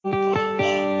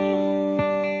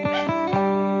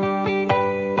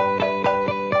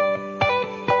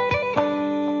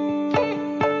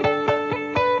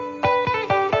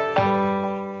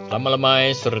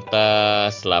malamai serta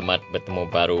selamat bertemu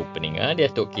baru pendengar di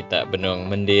atuk kita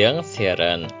benung mendiang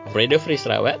siaran Radio Free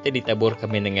Sarawak di tabur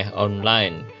kami dengah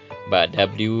online ba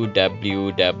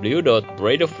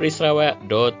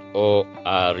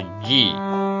www.radiofreesarawak.org.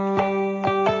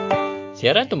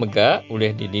 Siaran tu mega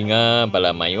boleh didengar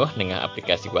bala mayuh dengan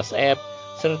aplikasi WhatsApp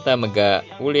serta mega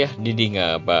boleh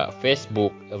didengar ba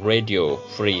Facebook Radio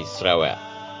Free Sarawak.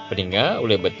 Pendengar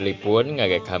boleh bertelefon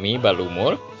ngagai kami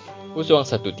balumur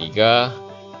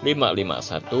 013-551-5219.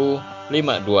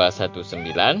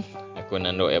 Aku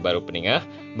nanduk baru pendengar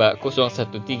ba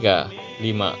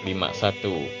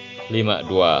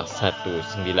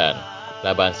 013-551-5219.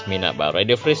 Laban seminat ba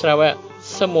Radio Free Sarawak,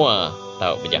 semua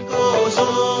tahu berjaku.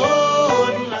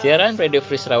 Siaran Radio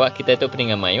Free Sarawak kita itu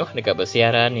pendengar mayuh dekat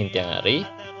bersiaran intiang hari.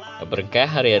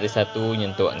 Berkah hari-hari Sabtu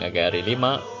nyentuk ngagai hari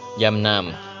 5 jam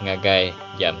 6 ngagai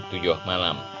jam 7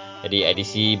 malam. Jadi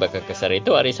edisi bakal kesar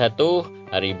itu hari 1,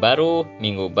 hari baru,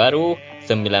 minggu baru,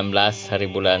 19 hari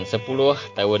bulan 10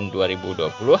 tahun 2020.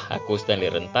 Aku Stanley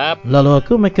Rentap. Lalu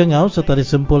aku Meka Ngau serta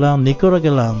disempulang Niko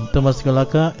Ragalam, Thomas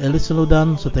Galaka, Elis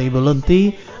Seludan serta Ibu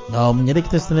Lenti. Ngau menjadi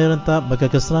kita Stanley Rentap bakal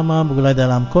keselama bergulai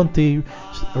dalam konti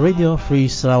Radio Free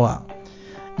Sarawak.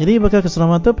 Jadi bakal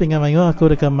keselama tu peningkat mayu aku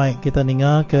dekat mic kita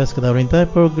dengar ke sekedar rintai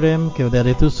program ke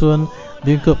dari tusun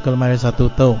diungkup ke lemari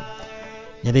satu tu.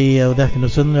 Jadi udah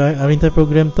kenusun rintai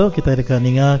program tu kita dekat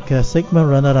dengar ke segmen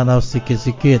ranau-ranau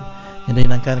sikit-sikit. Jadi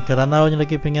nangkan ke ranau yang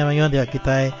lagi peningkat mayu dia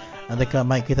kita dekat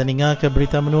mic kita dengar ke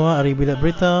berita menua hari bilik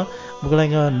berita bergulai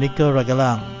dengan Nika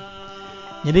Ragalang.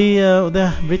 Jadi udah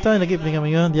berita yang lagi peningkat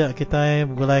mayu dia kita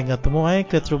bergulai dengan temu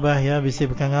ke terubah ya bisi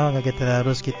berkangau dengan kita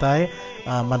harus kita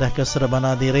madah ke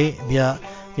serbana diri dia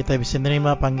kita bisa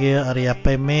menerima panggil hari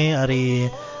APM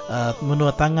hari menua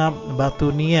tanggap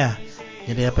batu niah.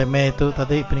 Jadi APM itu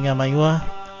tadi peningkat mayu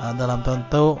dalam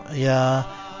tentu ya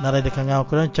narai dekangau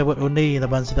kurang cabut undi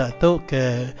laban sedak tu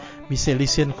ke bisa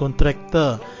lisen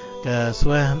kontraktor ke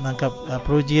suah nangkap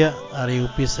projek hari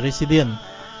upis residen.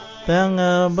 Tang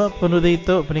penudi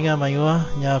itu peningkat mayu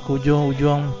nya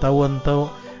ujung tahun tu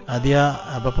dia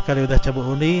berapa kali udah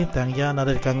cabut undi tang ya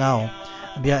narai dekangau.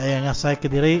 Dia yang ngasai ke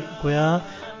diri kuya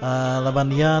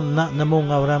laban dia nak nemu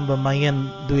orang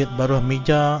bermain duit baru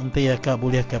meja nanti ya ka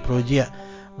boleh ke projek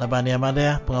laban dia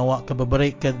mana pengawak ke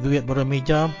berberi ke duit baru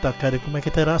meja tak ada kumai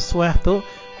kita rasuah tu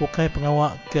ukai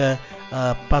pengawak ke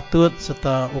patut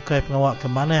serta ukai pengawak ke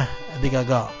mana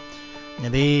digagak.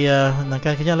 Jadi nak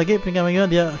kena lagi peringkat minggu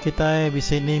dia kita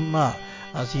bisa nikmat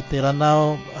Siti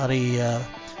Ranau hari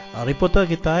reporter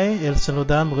kita El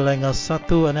Seludan bergulai dengan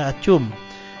satu anak acum.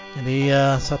 Jadi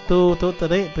satu tu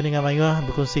tadi peningkat mayu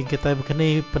berkongsi kita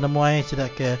berkenai penemuan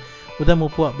cedak ke udah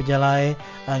mupuak berjalai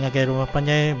ngagai rumah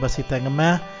panjai basita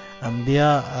ngemah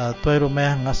dia tuai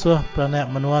rumah ngasuh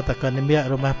peranak menua takkan nimbiak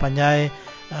rumah panjai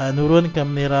nurun ke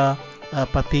menira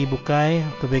pati bukai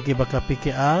ke bagi bakal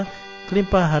PKR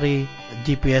kelimpah hari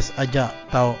GPS ajak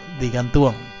tau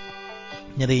digantung.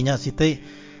 Jadi ingat siti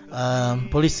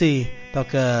polisi atau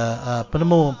ke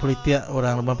penemu politik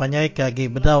orang rumah panjai kagi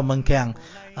bedau mengkang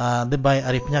debai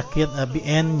hari penyakit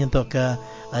BN nyentuk ke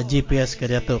GPS ke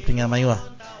dia tu peringkat mayu.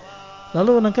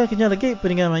 Lalu nangka kena lagi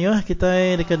peringkat mayu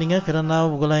kita dekat dengar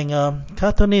kerana bergulai dengan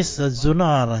kartunis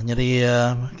Zunar. Jadi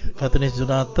kartunis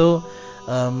Zunar tu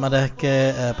madah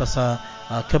ke pasal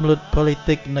kemelut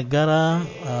politik negara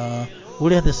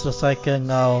boleh diselesaikan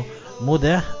dengan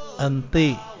mudah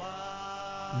anti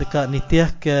dekat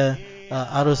nitiah ke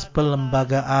arus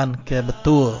perlembagaan ke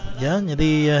betul ya.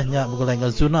 Jadi nyak bergulai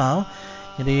dengan Zunar.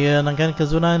 Jadi nangkan ke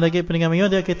zona lagi peningkat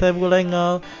mayu dia kita bergulai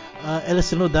dengan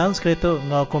Elis Seludan sekali tu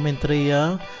dengan komentari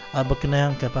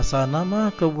berkenaan ke pasal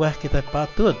nama ke buah kita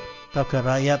patut atau ke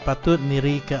rakyat patut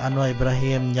niri ke Anwar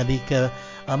Ibrahim jadi ke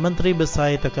Menteri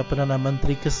Besar atau ke Perdana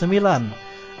Menteri ke-9.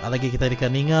 Lagi kita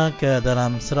dikaninga ke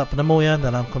dalam serap penemu ya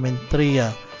dalam komentari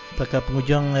ya. Taka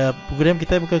penghujung program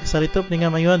kita buka kesal itu peningkat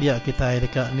mayu dia kita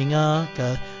dekat ninga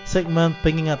ke segmen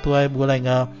pengingat tuai bergulai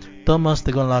dengan Thomas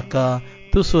Tegon Laka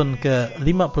tusun ke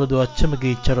 52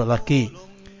 cemegi carut laki.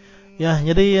 Ya,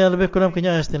 jadi lebih kurang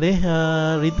kena istilah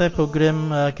rintai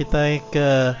program kita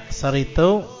ke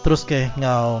Sarito terus ke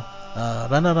ngau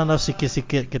randau-randau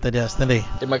sikit-sikit kita dia istilah.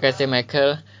 Terima kasih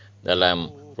Michael.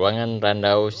 Dalam ruangan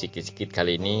randau sikit-sikit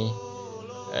kali ini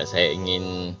saya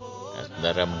ingin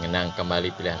saudara mengenang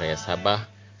kembali pilihan raya Sabah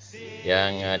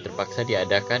yang terpaksa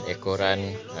diadakan ekoran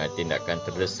tindakan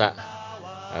terdesak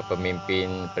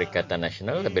pemimpin Perikatan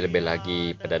Nasional, lebih-lebih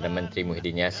lagi Perdana Menteri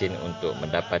Muhyiddin Yassin untuk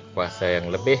mendapat kuasa yang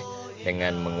lebih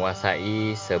dengan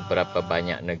menguasai seberapa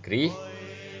banyak negeri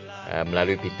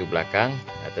melalui pintu belakang,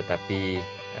 tetapi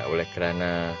oleh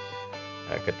kerana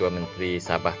Ketua Menteri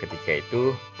Sabah ketika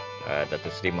itu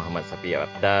Datuk Seri Muhammad Safi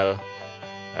Abdal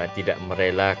tidak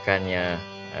merelakannya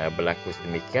berlaku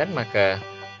sedemikian, maka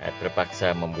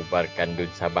terpaksa membubarkan DUN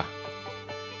Sabah.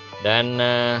 Dan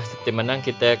seperti mana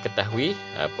kita ketahui,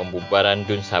 pembubaran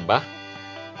DUN Sabah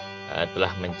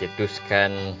telah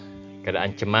mencetuskan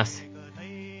keadaan cemas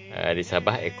di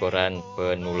Sabah ekoran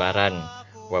penularan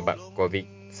wabak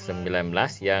COVID-19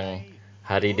 yang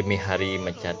hari demi hari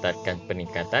mencatatkan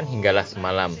peningkatan hinggalah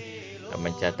semalam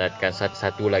mencatatkan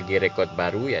satu lagi rekod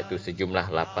baru, iaitu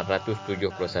sejumlah 871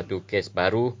 kes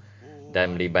baru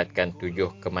dan melibatkan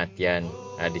 7 kematian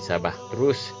di Sabah,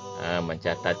 terus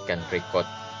mencatatkan rekod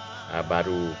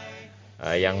baru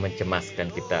yang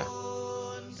mencemaskan kita.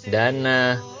 Dan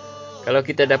kalau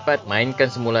kita dapat mainkan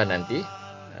semula nanti,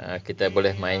 kita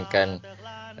boleh mainkan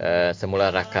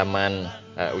semula rakaman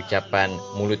ucapan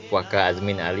mulut puaka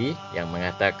Azmin Ali yang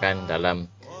mengatakan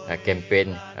dalam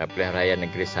kempen Pilihan Raya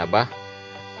Negeri Sabah,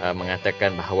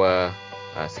 mengatakan bahawa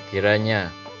sekiranya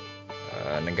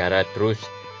negara terus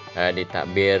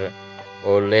ditadbir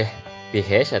oleh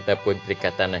PH ataupun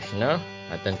Perikatan Nasional,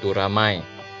 tentu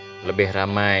lebih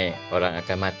ramai orang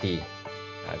akan mati.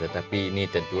 Tetapi ini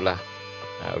tentulah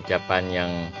ucapan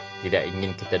yang tidak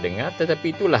ingin kita dengar,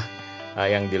 tetapi itulah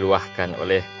yang diluahkan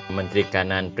oleh Menteri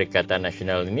Kanan Perikatan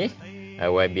Nasional ini,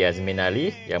 YB Azmin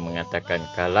Ali, yang mengatakan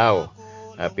kalau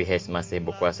PH masih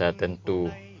berkuasa,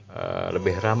 tentu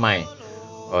lebih ramai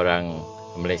orang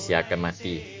Malaysia akan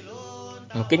mati.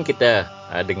 Mungkin kita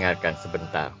dengarkan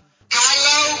sebentar.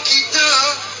 Kalau kita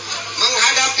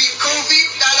menghadapi COVID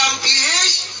dalam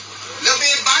PH,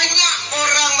 lebih banyak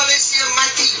orang Malaysia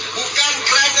mati bukan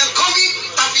kerana COVID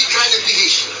tapi kerana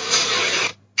PH.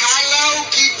 Kalau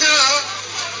kita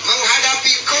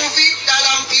menghadapi COVID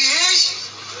dalam PH,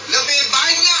 lebih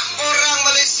banyak orang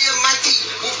Malaysia mati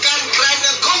bukan kerana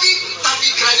COVID tapi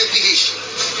kerana PH.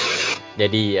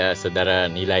 Jadi saudara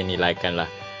nilai-nilaikanlah.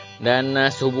 Dan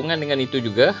sehubungan dengan itu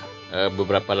juga,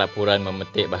 beberapa laporan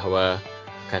memetik bahawa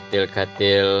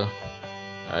katil-katil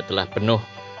telah penuh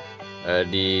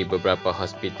di beberapa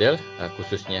hospital,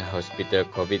 khususnya hospital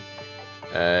COVID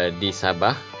di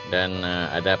Sabah, dan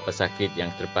ada pesakit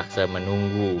yang terpaksa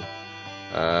menunggu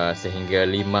sehingga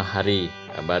 5 hari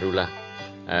barulah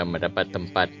mendapat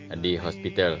tempat di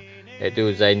hospital,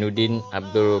 iaitu Zainuddin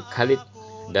Abdul Khalid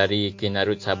dari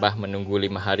Kinarut Sabah menunggu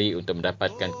 5 hari untuk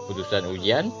mendapatkan keputusan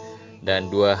ujian,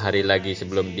 dan 2 hari lagi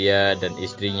sebelum dia dan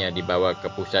isterinya dibawa ke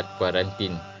pusat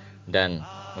kuarantin dan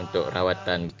untuk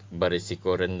rawatan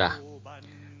berisiko rendah.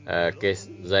 Kes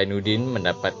Zainuddin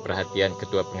mendapat perhatian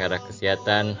Ketua Pengarah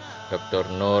Kesihatan Dr.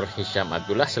 Nur Hisham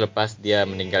Abdullah selepas dia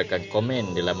meninggalkan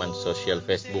komen di laman sosial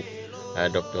Facebook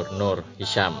Dr. Nur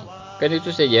Hisham. Bukan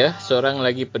itu saja, seorang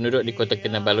lagi penduduk di Kota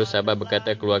Kinabalu, Sabah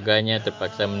berkata keluarganya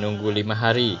terpaksa menunggu 5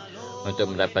 hari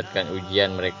untuk mendapatkan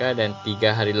ujian mereka dan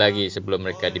 3 hari lagi sebelum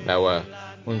mereka dibawa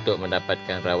untuk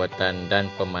mendapatkan rawatan dan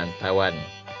pemantauan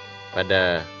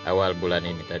pada awal bulan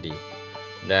ini tadi.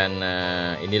 Dan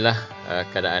inilah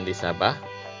keadaan di Sabah.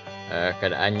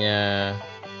 Keadaannya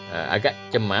agak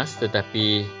cemas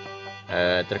tetapi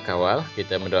terkawal.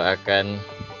 Kita mendoakan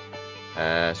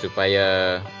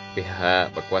supaya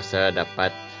pihak berkuasa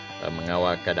dapat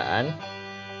mengawal keadaan,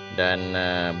 dan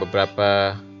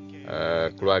beberapa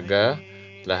keluarga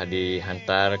telah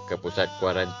dihantar ke pusat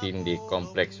kuarantin di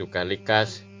Kompleks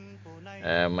Sukarlikas,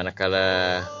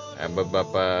 manakala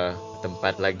beberapa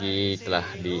tempat lagi telah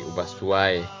diubah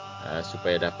suai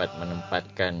supaya dapat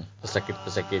menempatkan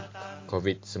pesakit-pesakit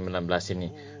COVID-19 ini.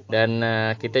 Dan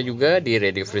kita juga di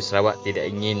Radio Free Sarawak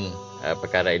tidak ingin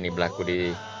perkara ini berlaku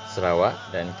di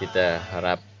Sarawak, dan kita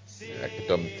harap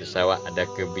Ketua Menteri Sarawak ada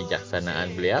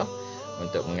kebijaksanaan beliau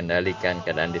untuk mengendalikan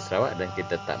keadaan di Sarawak, dan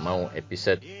kita tak mahu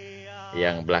episod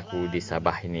yang berlaku di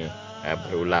Sabah ini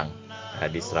berulang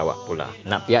di Sarawak pula.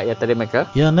 Nak pihak ya tadi mereka?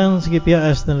 Ya, nang segi pihak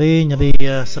sendiri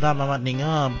jadi seram amat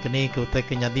ninga kini kita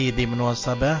kenyadi di menua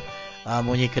Sabah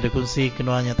munyi kedekunsi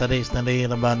kenuanya tadi sendiri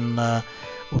leban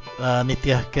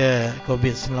nitiah ke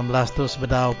COVID-19 tu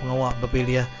sebedau pengawak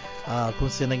berpilih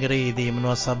kunci negeri di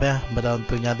menua Sabah pada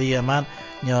untuk nyadi amat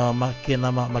nya makin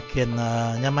lama makin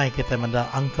nyamai kita mendak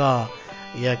angka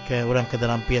ya ke orang ke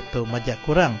dalam piat tu majak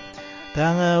kurang.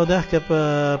 Dan udah ke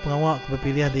pengawak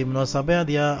berpilih di menua Sabah,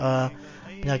 dia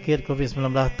penyakit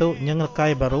COVID-19 tu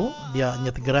nyenglekai baru, dia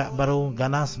nyetegerak baru,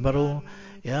 ganas baru,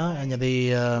 ya,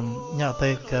 jadi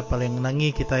nyata ke paling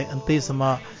nangi kita enti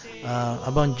sama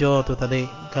abang Jo tu tadi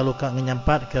kalau kak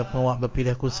nyampat ke pengawak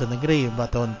berpilih kursi negeri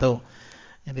buat tahun tu.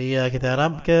 Jadi kita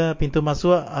harap ke pintu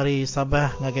masuk dari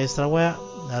Sabah ngagai Sarawak,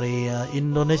 dari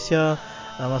Indonesia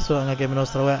masuk ngagai menua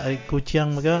Sarawak, dari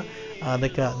Kuching mereka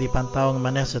dekat dipantau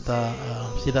mana serta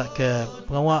sidak ke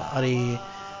pengawak dari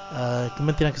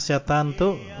Kementerian Kesihatan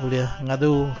tu boleh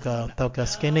ngadu atau ke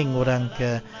scanning orang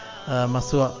ke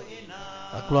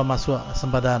keluar masuk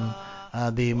sempadan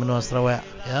di Menua Sarawak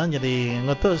ya. Jadi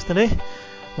ngotot tadi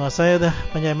saya dah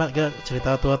penyemat ke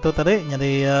cerita tu tadi.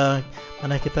 Jadi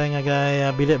mana kita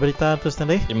ngagai bilik berita tu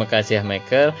tadi. Terima kasih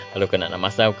Michael. Lalu kena nak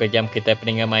masuk ke jam kita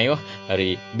peninggal mayuh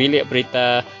dari bilik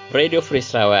berita Radio Free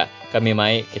Sarawak. Kami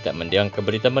mai kita mendiang ke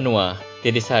berita menua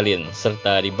disalin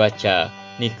serta dibaca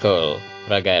Nicole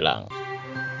Ragailang.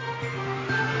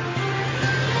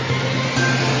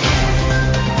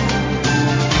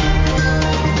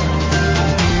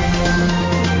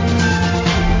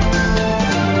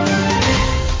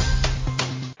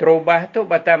 Terubah tu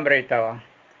batang berita.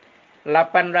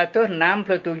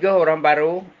 867 orang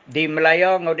baru di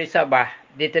Melayu ngau di Sabah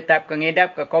ditetap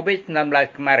kengidap ke COVID-19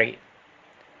 kemari.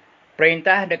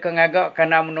 Perintah dekengagak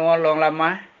kena menua long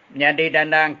lama menjadi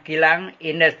dandang kilang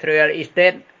Industrial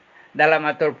Estate dalam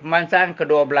atur pemansang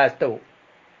ke-12 tu.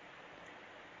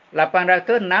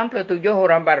 867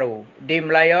 orang baru di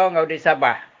Melayu ngau di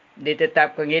Sabah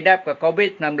ditetap kengidap ke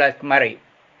COVID-19 kemari.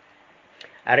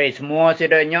 Hari semua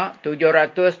sedanya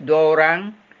 702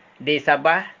 orang di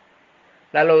Sabah,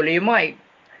 lalu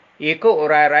 5 ikut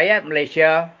orang rakyat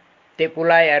Malaysia,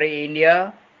 pulai dari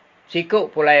India, sikut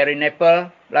pulai dari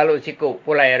Nepal, lalu sikut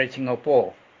pulai dari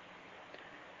Singapura.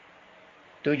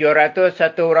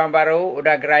 701 orang baru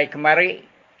sudah gerai kemari,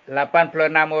 86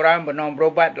 orang benar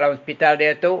berubat dalam hospital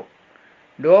dia tu,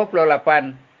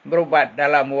 28 berubat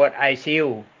dalam ward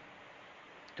ICU.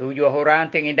 7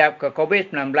 orang terhidap ke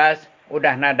COVID-19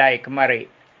 sudah nadai kemari.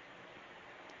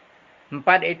 4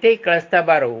 itu kluster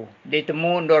baru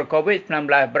ditemu undur COVID-19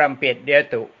 berampit dia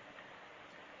tu.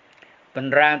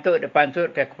 Penerang tu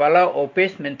dipansut ke Kepala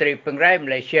Ofis Menteri Pengerai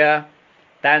Malaysia,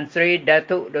 Tan Sri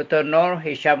Datuk Dr. Nur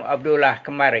Hisham Abdullah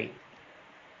kemari.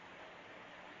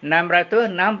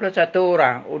 661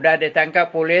 orang sudah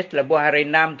ditangkap polis lebuh hari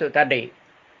 6 tu tadi.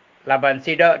 Laban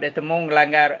sidak ditemu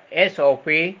melanggar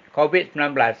SOP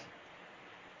COVID-19.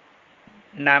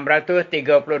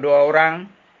 632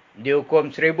 orang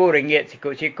dihukum RM1,000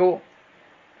 siku-siku,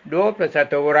 21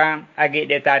 orang agi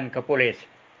ditahan ke polis.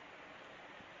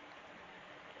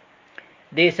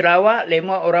 Di Sarawak,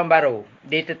 5 orang baru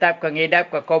ditetap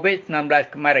kengidap ke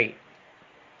COVID-19 kemari.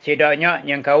 Sidaknya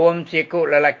yang kawum siku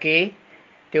lelaki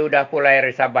sudah pulai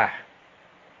dari Sabah.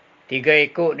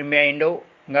 3 ikut nembia induk,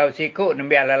 ngau siku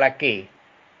nembia lelaki.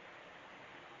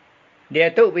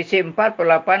 Dia tu bisi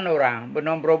 48 orang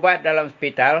benar berubat dalam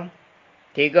hospital,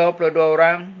 32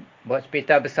 orang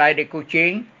berhospital besar di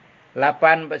Kuching,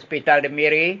 8 berhospital di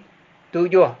Miri,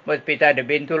 7 berhospital di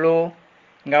Bintulu,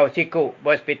 ngau siku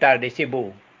berhospital di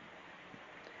Sibu.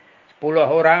 10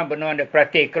 orang benar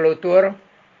diperhati kelutur,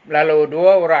 lalu 2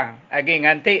 orang lagi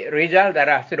nganti result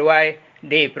darah seduai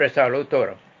di periksa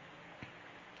lutur.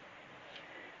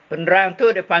 Penerang tu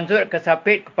dipansut ke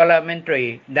Sapit Kepala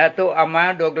Menteri, Datuk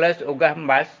Amar Douglas Ugah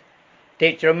Mbas,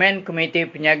 di Cermin Komiti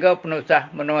Penjaga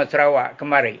Penusah Menua Sarawak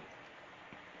kemari.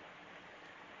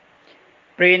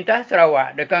 Perintah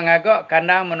Sarawak dekat ngagak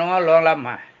kandang menua long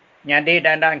lama, nyadi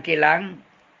dandang kilang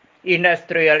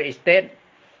Industrial Estate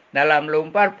dalam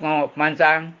lumpar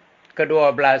pemansang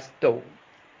ke-12 tu.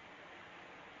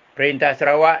 Perintah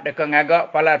Sarawak dekat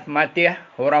ngagak palat pematih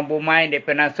orang bumai di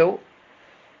Penasuk,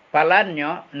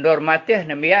 palannya ndur matih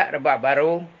nemiak rebak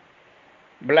baru,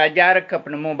 belajar ke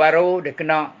penemu baru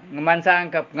dikena ngemansang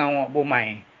ke pengawak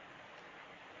bumai.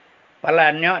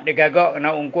 Palannya digagak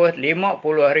kena ungkus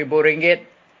RM50,000,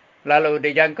 lalu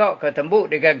dijangkau ke tembuk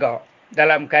digagak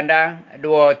dalam kandang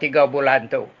 2-3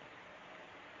 bulan tu.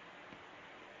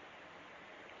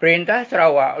 Perintah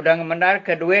Sarawak udah ngemendar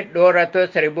ke duit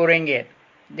RM200,000,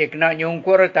 dikena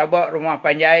nyungkur tabak rumah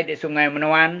panjai di Sungai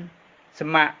Menuan,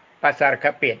 Semak, Pasar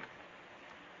Kapit.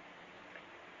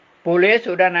 Polis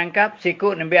sudah nangkap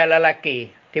siku nembia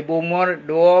lelaki, tibu umur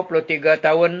 23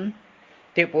 tahun,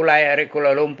 pulai dari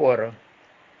Kuala Lumpur.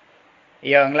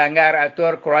 Ia melanggar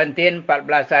atur kuarantin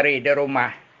 14 hari di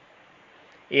rumah.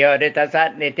 Ia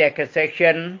ditasat di ke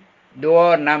Seksyen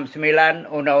 269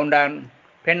 Undang-Undang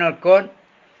Penal Code,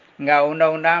 ngau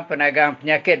Undang-Undang Penagang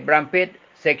Penyakit Berampit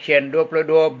Seksyen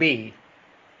 22B.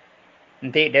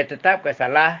 Nanti dia tetap ke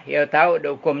salah, ia tahu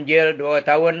dihukum jil 2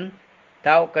 tahun,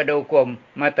 tahu ke dihukum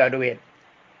mata duit.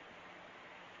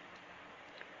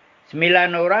 9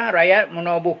 orang rakyat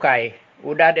Menua Bukai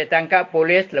sudah ditangkap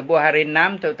polis lebuh hari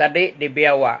 6 tu tadi di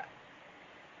Biawak.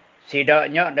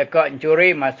 Sidaknya dekat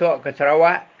mencuri masuk ke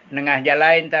Sarawak tengah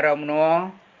jalan antara Menua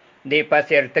di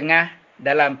Pasir Tengah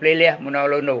dalam pelilih Menua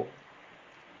Lundu.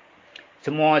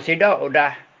 Semua sidak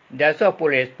sudah jasa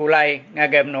polis pulai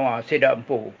ngagai Menua sidak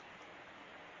empu.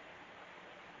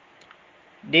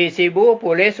 Di Sibu,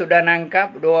 polis sudah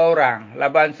nangkap 2 orang.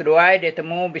 Laban seduai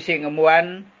ditemu bisi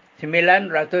ngembuan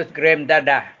 900 gram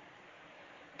dadah.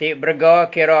 Ti berga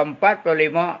kira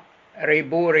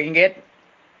RM45,000.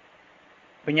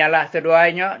 Penyalah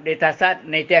seduainya ditasat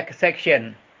Nitiah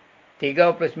Section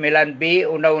 39B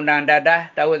Undang-Undang Dadah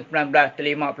tahun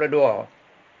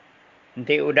 1952.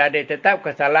 Nanti sudah ditetap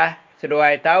kesalah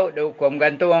seduai tahu dihukum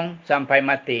gantung sampai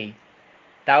mati.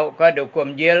 Tahu ke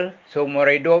dihukum jil seumur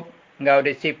hidup engkau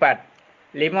disifat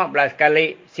 15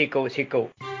 kali siku-siku.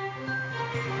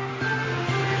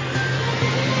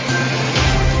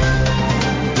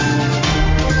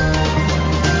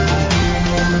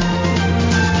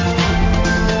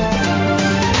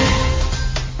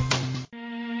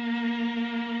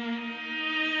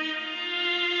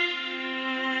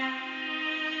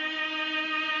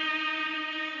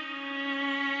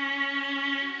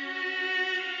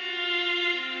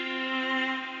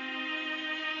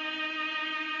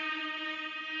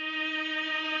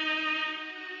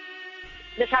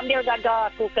 Sambil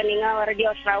gagal aku keningal radio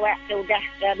Sarawak sudah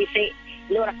bisik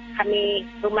nur kami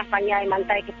rumah panjai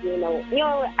mantai ke Pino.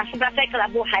 Nyo asal saya ke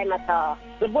Labuh Hai Mata.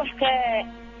 Lebuh ke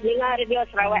ningal radio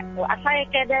Sarawak tu. Asal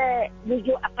ke ada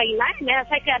bujuk apa ini?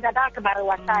 Saya ke ada ke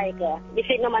baru asal ke.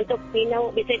 Bisik nur mantuk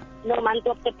Pino, bisik nur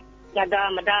mantuk ke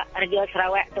gagal meda radio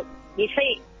Sarawak tu.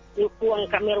 Bisik lukuang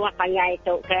kami rumah panjai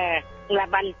tu ke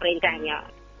ngelaban perintahnya.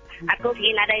 Aku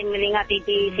sigin ada yang mendengar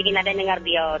TV, sigin ada yang dengar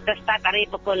dia. Terus tak hari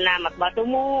pukul 6, aku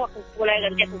bertemu, aku mulai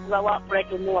ganti aku bawa, mulai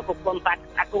temu, aku pukul 4.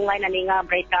 Aku ngain dengar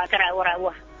berita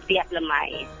terawah-rawah tiap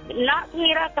lemai. Nak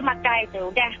ngira ke makai tu,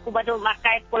 dah aku baru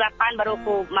makai pukul 8 baru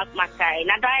aku makai.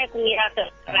 Nadai aku ngira ke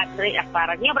dari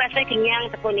aparatnya berasa kenyang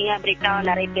aku dengar berita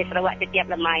dari Sarawak setiap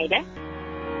lemai dah.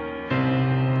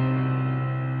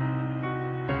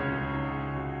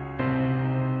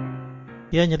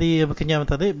 Ya, jadi berkenyam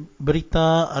tadi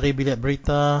berita hari bilik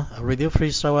berita Radio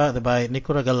Free Sarawak by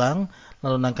Nikora Galang.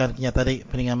 Lalu nangkan kenya tadi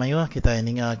peningan mayuah kita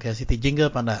ingat ke Siti Jingga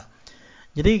Panda.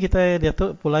 Jadi kita dia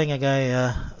tu pulai ngagai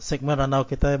segmen ranau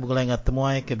kita bergulai ngat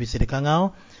temuai ke bisi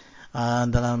dikangau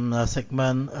dalam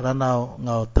segmen ranau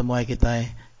ngau temuai kita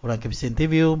orang ke bisi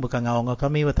interview bukan ngau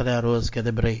kami betul harus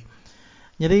kita beri.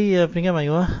 Jadi peningan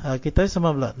mayuah kita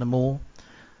sama belah nemu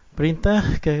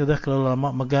perintah ke sudah kalau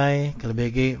lama megai kalau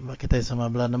bagi kita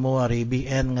sama belah nemu hari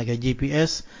BN ngagai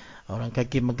GPS orang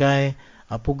kaki megai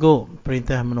pugo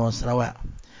perintah menua Sarawak.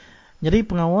 Jadi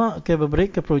pengawal ke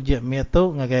berberi ke projek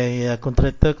meto ngagai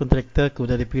kontraktor ke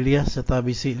sudah dipilih serta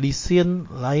bisi lisin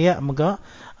layak mega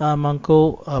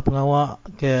mangko pengawal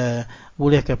ke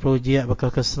boleh ke projek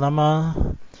bakal keselama.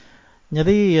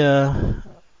 Jadi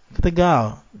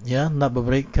ketegal ya nak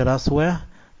berberi ke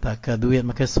rasuah tak ke duit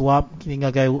makan suap kini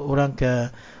ngagai orang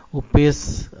ke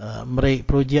upis merik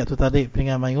projek tu tadi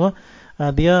peningan mayu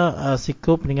dia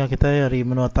sikup peningan kita hari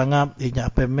menua tangap inya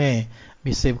PME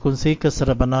bisa berkongsi ke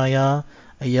serabanaya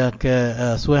ia ke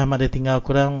suah made tinggal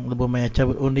kurang lebih banyak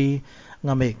cabut undi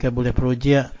ngambil ke boleh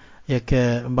projek ia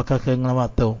ke bakal ke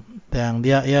ngelawat tu yang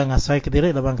dia ia ngasai ke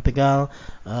diri labang ketegal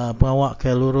pengawak ke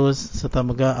lurus serta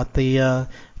mega atia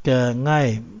ke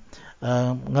ngai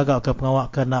ngagak ke pengawak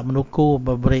ke nak menuku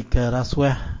berberi ke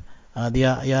rasuah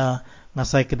dia ya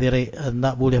ngasai ke diri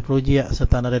nak boleh projek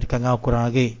serta nak ada dikangau kurang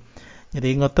lagi.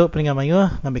 Jadi ngotok peningan mayu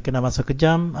ngambil kena masa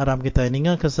kejam aram kita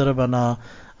ninga ke serebana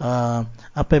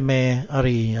apa me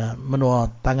hari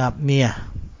menua tangap nia.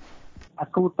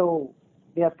 Aku tahu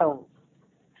dia tahu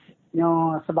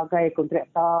nyo sebagai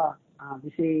kontraktor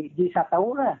bisi dia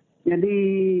tahu lah. Jadi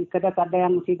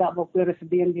kadang-kadang tidak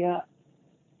bersedia dia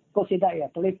kok tidak ya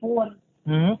telefon.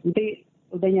 Nanti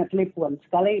udahnya telepon.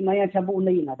 Sekali maya cabut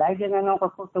undi na. Dahil dia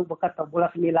ngangau ko tu berkata bulan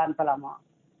 9 palama.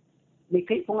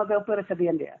 Mikir pun agak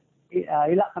persediaan dia.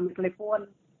 Ilak kami telepon.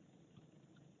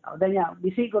 Udahnya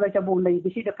bisi ko dah cabut undi.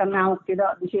 Bisi dah ngangau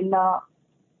tidak bisi na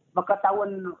baka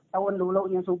tahun dulu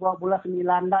yang subah bulan 9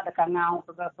 dah ngangau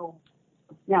ke tu.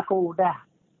 Nya aku udah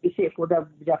bisi aku udah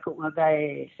berjakuk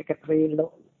ngagai sekretari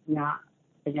lo nya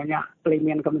penyanya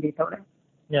pelimen kami tahu dah.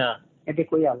 Ya. Jadi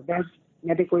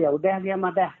ku ya udah dia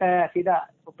madah ke tidak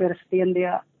persediaan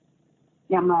dia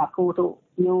nyama aku tu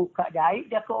nyuka jahit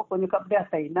dia aku nyuka dia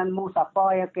dan mau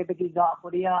siapa ya ke tiga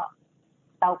aku dia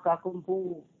tahu ke aku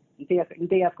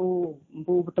nanti aku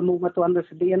bertemu dengan tuan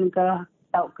persediaan ke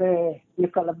tahu ke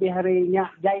nyuka lebih hari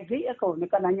nyak jahit aku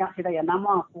nyuka nanya sida ya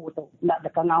nama aku tu nak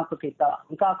dekat ngau ke kita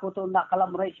engka aku tu nak kalau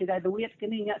mereka sida duit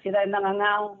kini nyak sida nak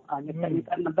ngau nyuka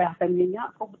nambah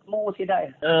temnya aku bertemu sida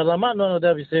ya Lama no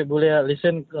dah bisa boleh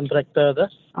lisen kontraktor dah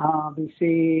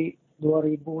bisa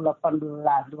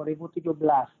 2018 2017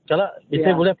 kalau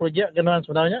bisa boleh projek kenaan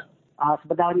sebenarnya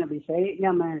sebenarnya bisa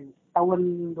nya tahun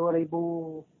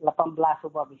 2018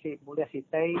 ubah bisi boleh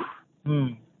sitai.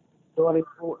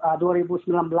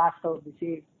 2019 tu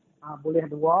bisi boleh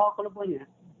dua kalau punya.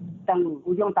 Tang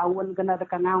ujung tahun kena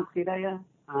dekat ngau kita ya.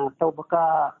 Tau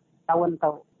beka tahun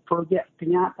tau projek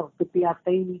punya tau PPRT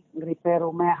repair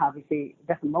rumah bisi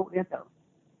dah semua dia tau.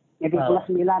 Jadi bulan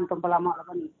 9 tu lama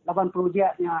 8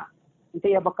 projeknya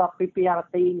nanti ya beka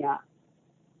PPRT-nya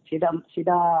sida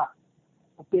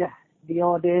upih dia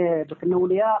berkenu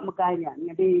dia makanya.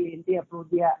 Jadi nanti ya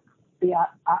projek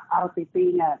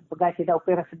RTP-nya pegai sida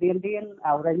upih resedian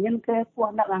orangnya ke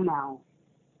puan nak ngau.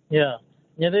 Ya.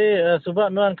 Jadi sebab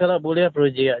nuan kalau boleh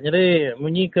projek. Jadi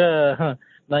munyi ke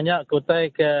nanya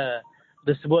kotai ke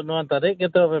disebut nuan tadi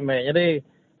kita pemai. Jadi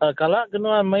kalau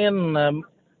kenuan main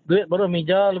duit baru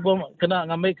meja lebih kena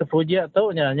ngambil ke projek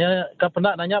tu nya ka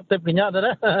pernah nanya tip punya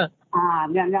dah.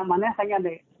 Yang mana saya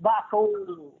ni bak aku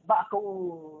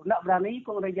nak berani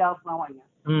pun reja pengawalnya.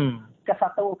 Ke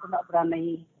satu aku nak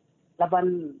berani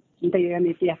laban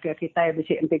ini pihak kita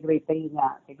bisi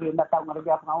integritinya. Jadi nak tahu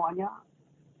reja pengawalnya.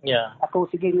 Ya. Aku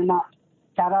sige nak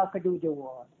cara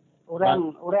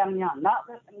kejujuran. Orangnya nak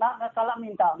salah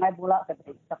minta ngai bola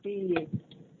tapi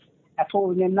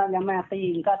aku nak yang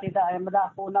mati engkau tidak yang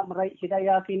ada aku nak meraih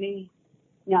sidaya kini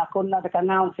nya aku nak dekat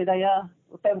ngau sidaya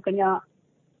utai bukannya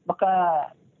baka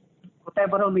utai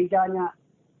baru mejanya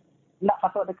nak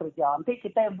patut ada kerja nanti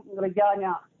kita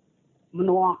kerjanya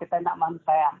menua kita nak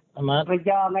manfaat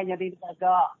kerja ngai jadi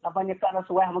agak banyak kan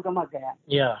suah maga-maga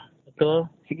ya betul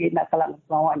sikit nak kalang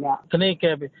lawaknya kini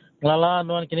ke ngelala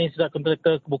nuan kini sudah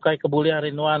kontraktor bukai kebuli hari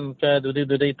nuan ke dudi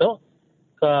itu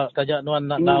ke tajak nuan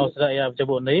nak tahu sudah ya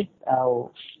cabut ni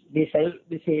bisa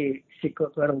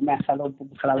sikut rumah selalu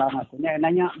kelalaman aku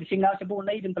nanya bisa ngau cabut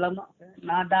ni dan pelama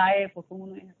nadai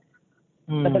pokok ni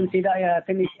tapi tidak ya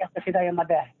kini tidak ya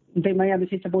madah nanti maya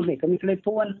bisa cabut ni kami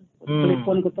telefon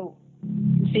ko tu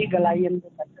si galayan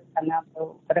karena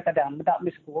kadang-kadang tak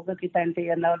misku kita nanti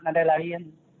ada layan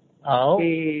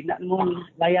si nak mau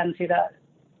layan sida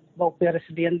bau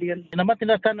persediaan dia nama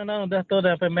tindakan dah tu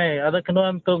dah pemai ada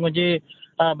kenuan tu nguji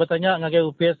bertanya ngagai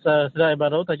UPS sudah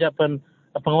baru tajak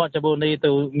pengawal cabut ni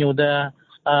tu nyudah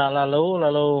lalu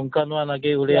kenuan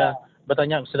lagi ulia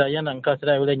bertanya sedaya nak engkau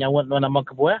sedaya boleh nyawat nama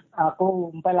kebuah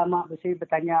aku empat lama bisi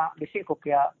bertanya bisi ko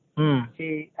kaya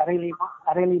si hari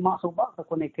lima subak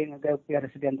aku neking ngagai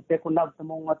UPS residen tapi aku nak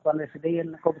bertemu dengan tuan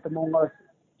residen aku bertemu dengan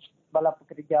bala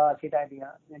pekerja sida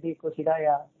dia jadi aku sida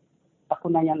ya aku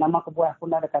nanya nama kebuah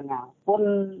pun ada kena pun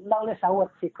nak boleh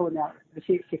sawat sikunya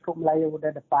bisi siku Melayu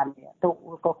udah depan ya tu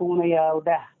kokung ya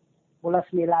udah bulan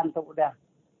 9 tu udah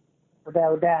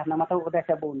nama tu udah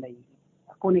cabunai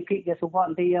aku nikik dia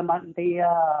subak nanti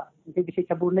bisi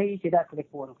cabunai tidak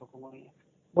telefon kokung ya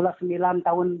bulan 9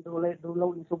 tahun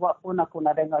dulu subak pun aku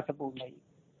nak dengar cabunai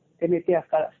ini tiap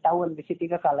setahun bisi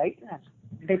 3 kali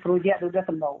jadi projek udah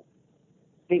tembau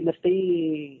jadi mesti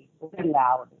udah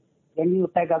ngau jadi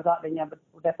utai gagak dia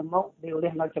udah tembau dia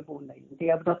boleh nak cabut ni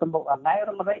dia betul tembau angai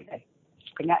orang mereka deh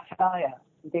kenyak saya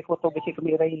nanti aku tu bisi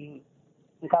kemirai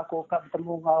engkau aku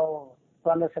bertemu ngau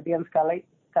tuan resedian sekali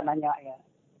kan nanya ya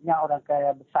nya orang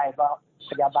kaya besar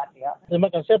pejabat ya terima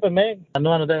kasih pemai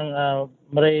nuan udah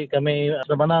meri kami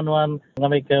sebana nuan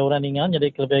ngambil ke orang ningan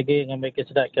jadi kelebih ngambil ke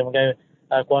sedak ke magai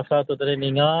kuasa tu dari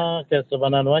ninga ke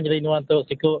sebana nuan jadi nuan tu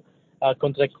siku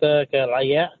kontraktor ke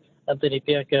layak nanti ni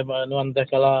pihak ke nuan dah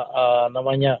kala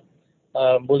namanya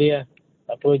boleh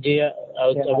projek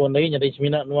sabun lagi jadi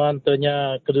seminat nuan tu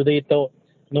nya kedudi itu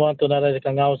nuan tu nara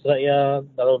kangau seraya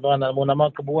dalam nuan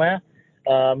nama kebuah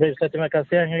beri terima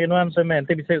kasih hari nuan semen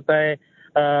nanti bisa utai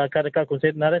kadang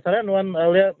kunsit nara saya nuan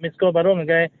lihat misko baru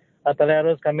ngagai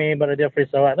terus kami beradia Free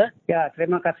Sarawak dah ya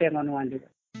terima kasih nuan juga.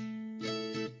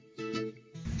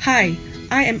 Hi,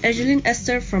 I am Egeline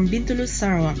Esther from Bintulu,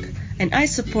 Sarawak, and I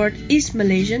support East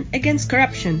Malaysian against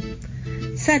corruption.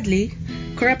 Sadly,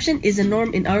 corruption is a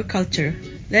norm in our culture.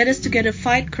 Let us together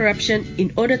fight corruption in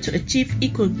order to achieve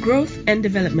equal growth and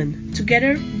development.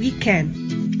 Together, we can.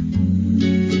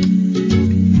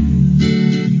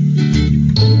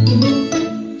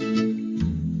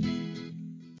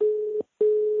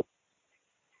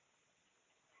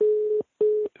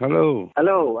 Hello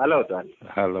tuan.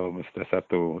 Hello Mr.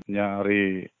 Satu.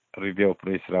 Nyari radio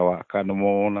Free Sarawak kan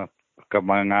nemu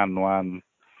kemangan nuan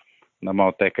nama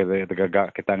hotel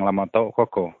tegagak kita ngelama tau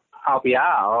koko.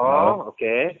 Ya.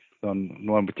 Okey.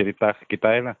 Nuan bercerita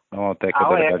kita lah nama hotel kita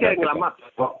tegagak. Ya, ngelama.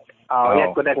 Ya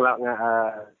kuda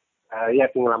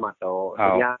ngelama tau.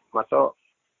 Nya masuk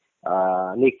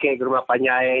nike ke rumah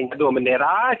panyai dua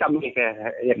bendera kami ke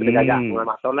ya tegagak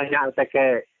ngelama tau lah nya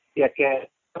ke ya ke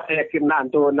yakin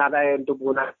nak tu nak ada untuk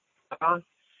guna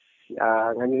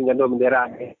ngandung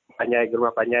bendera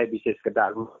rumah panjai bisnes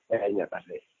kedai rumah panjainya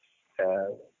tadi.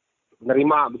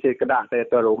 Nerima bisnes kedai saya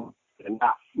tu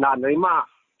nak nerima.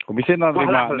 Bisnes nak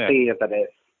nerima ni.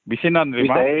 Bisnes nak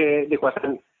nerima. Bisnes di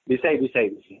kawasan bisnes.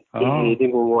 Di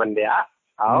lingkungan dia.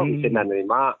 Bisnes nak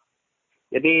nerima.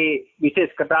 Jadi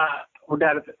bisnes kedai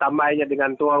udah tamainya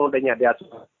dengan tuang udahnya dia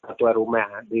tuan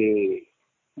rumah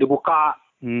dibuka.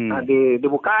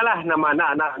 Dibukalah nama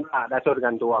anak dasar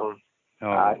dengan tuang.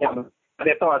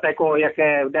 Dia tu saya ko ya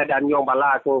ke udah dan nyong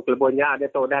bala ko kelebonnya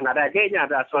dia tu dah ada agenya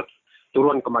ada suat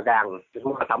turun ke magang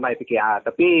semua sampai PKA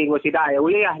tapi ngusida ya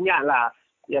uliahnya lah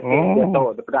ya ke dia tu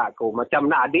daripada aku macam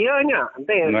nak dia nya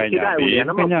nanti ngusida uliah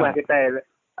nama buat kita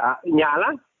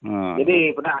nyala.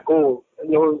 Jadi pada aku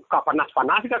kau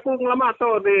panas-panas aku lama tu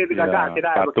di gagak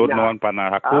tidak patut non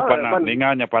panas aku panas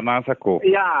ninganya panas aku.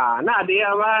 Ya, nak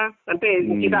dia lah nanti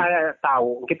kita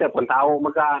tahu kita pun tahu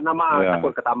maka nama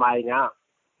takut ketamainya.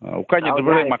 Bukannya tu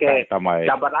boleh makan tamai.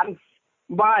 Jabatan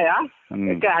ya.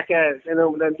 Ke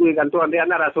nanti gantuan dia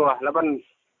nak rasuah laban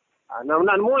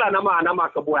nan mula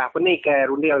nama kebuah penik ke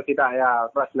rundil tidak ya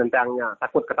terus nentangnya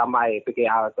takut ketamai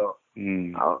PKA tu.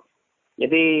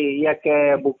 Jadi ya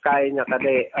ke bukainya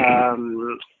tadi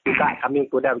buka kami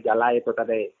sudah berjalan itu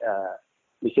tadi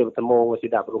bisa bertemu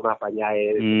sudah berumah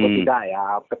panjai tidak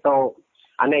ya betul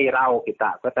aneh rau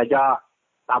kita kata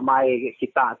tamai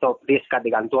kita atau diska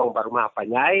digantung berumah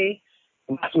panjai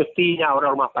semestinya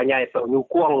orang rumah panjai itu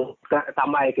nyukung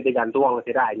tamai ke digantung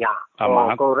tidaknya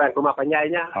orang rumah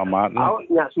panjainya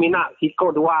nya semina siko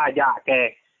dua aja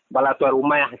ke bala tuan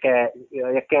rumah ke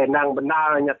nang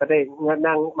benarnya tadi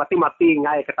nang mati-mati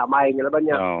ngai ke tamai nya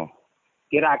banyak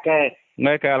kira ke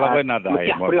ngai ke lawan ada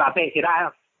ya priate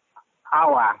kira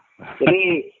awa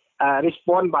jadi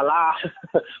respon bala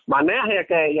mana ya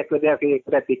ke dia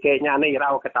kritiknya ni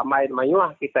rau ke tamai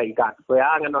mayuah kita ikat ko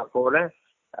ya ngano ko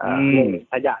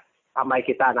saja tamai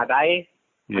kita nadai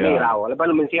ni rau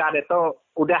lepas mensi ada tu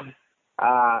udah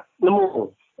nemu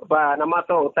apa nama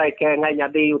tu utai ke ngai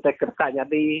nyadi utai kerkat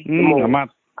nyadi amat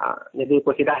jadi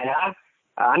pun tidak ya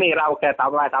ni rau ke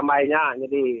tamainya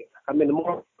jadi kami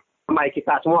nemu tamai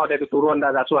kita semua ada turun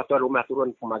dari suatu rumah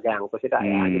turun pemagang pun tidak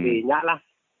ya jadi nyalah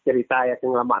cerita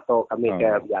yang lama tu kami ke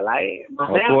berjalai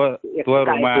tuan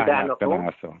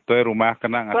rumah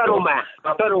kena ngasuh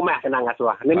tuan rumah kena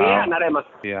ngasuh ni nare mas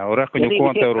ya orang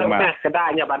kenyukung tuan rumah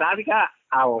kedanya badas ka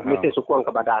mesti sukung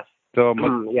ke badas. So,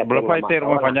 berapa itu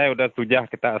rumah panjai udah tujah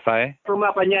kita asai?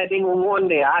 Rumah panjai di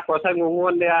Ngungun dia, kawasan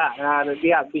Ngungun dia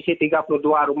bisa 32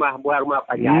 buah rumah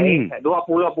panjai, 20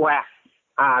 buah.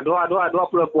 20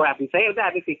 buah bisa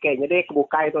udah ada tiket. Jadi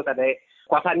kebuka itu tadi.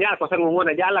 Kawasan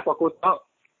Ngungun aja lah aku tahu.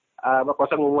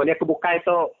 Kawasan Ngungun dia kebuka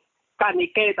itu kan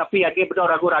ike tapi lagi betul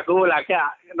ragu-ragu lah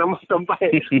kayak nama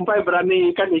sampai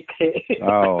berani kan ike.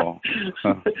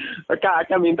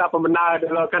 Akan minta pembenar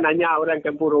dulu kan hanya orang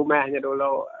kampung rumahnya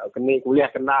dulu kena kuliah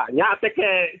kena nyata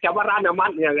ke cabaran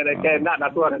amatnya ke nak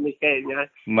datua dan ike-nya.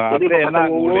 Jadi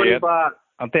nak kuliah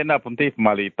antena penting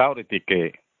mali tahu di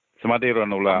tike. Semadi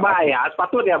ronula. Bayar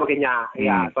sepatut dia baginya.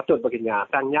 Ya, sepatut baginya.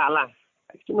 Tanya lah.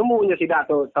 Nemunya tidak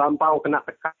tu terlampau kena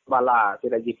tekan bala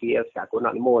tidak GPS aku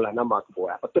nak nemu lah nama aku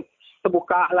buat. Patut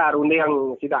terbuka lah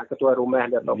runding tidak ketua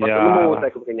rumah dia tu. Patut nemu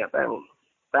saya kebekinya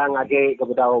tang age ke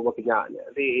bedau bekinya.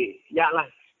 Jadi ya lah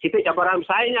kita cabaran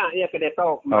saya ya ke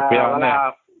detok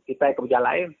bala kita ke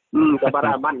berjalan.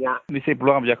 Cabaran amannya. Misi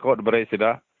peluang berjakot berai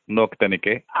sudah. No kita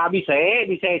nike.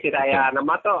 Bisa tidak ya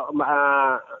nama tu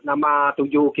nama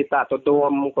tuju kita tu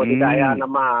dom ko tidak ya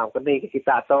nama kening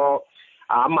kita tu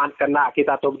aman kena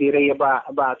kita tu berdiri ba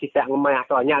kita ngemah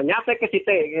tu nyata ke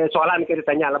kita soalan kita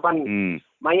tanya lapan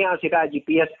maya sida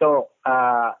GPS tu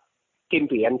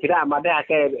kimpian tidak ada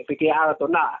ke PKA tu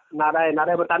nak narai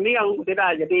bertanding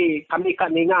tidak jadi kami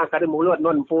kan ninga kada mulut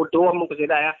non pudom ke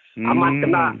tidak ya aman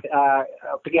kena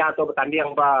PKA tu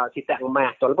bertanding ba kita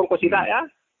ngemah tu lapan ko tidak ya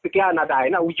PKA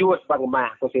nadai nak wujud bang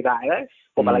ngemah ko tidak ya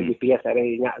ko bala GPS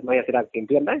ari nya maya sida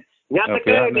kimpian nyata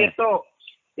ke itu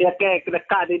ya ke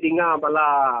dekat di dengar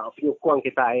bala penyukung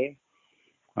kita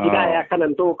tidak ya kan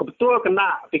tentu kebetul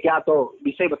kena PKA tu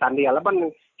bisa bertanding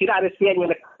laban tidak ada siang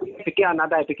yang PKA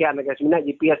ada PKA negara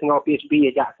sebenarnya GPS ngau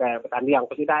PSB aja ke bertanding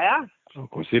aku tidak ya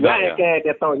ya ke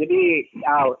dia tahu jadi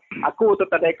aku tu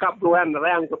tak dekap luan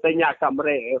yang aku tanya kat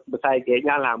mereka besar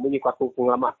genya lah munyi aku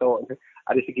pengalaman tu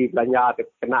ada segi belanja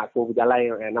kena aku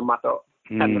berjalan nama tu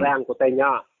kan yang aku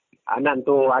tanya anan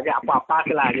tu agak apa-apa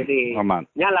lah jadi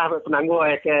nyalah penangguh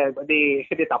ke di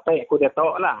tape aku dia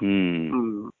tahu lah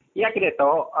ya kita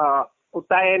tahu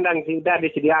utai dan sudah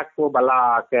disediakan aku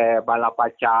bala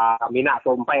pacar minat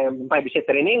tu sampai bisa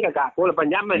training agak aku lepas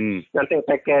jam nanti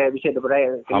pakai bisa diberi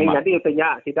ini jadi utanya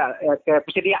tidak ke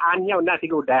persediaannya udah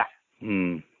sudah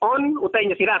On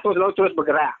utainya sira terus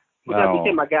bergerak. Kita bisa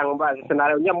magang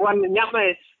senario nya muan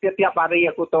nyamai setiap hari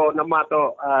aku tu nama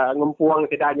tu ngempuang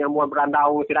tidaknya muan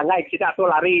berandau tidak ngai kita tu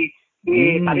lari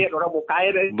di tarik orang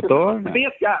bukai. Betul. Dia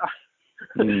ya.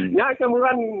 Nya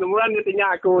kemudian dia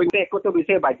aku tu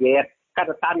bisa budget.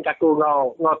 Kadatan kaku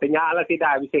ngau tanya lah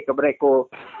tidak bisa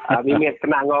kebereko mimit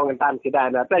kena ngau ngentan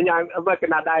tidak ada tanya apa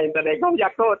kena ada internet kau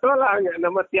jako tu lah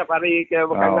nama tiap hari ke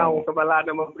ngau kepala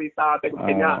nama berita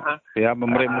tengoknya ya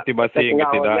memberi motivasi ke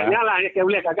tidak lah ke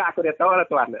boleh kagak aku dia tahu lah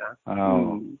tuan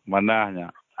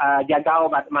manahnya jaga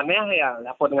obat mana ya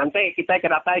apa dengan teh kita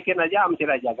kedatai kena jam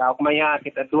tidak jaga kumaya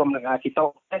kita dua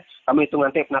kita kami tu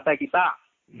ngantai kenatai kita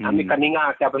kami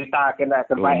kaninga ke berita kena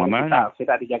terbaik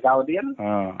kita dijaga dia.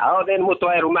 Dia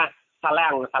mutuai rumah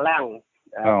salang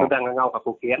sudah ngau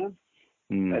kapukian.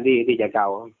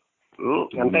 Dijaga.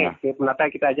 Nanti penata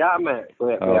kita jam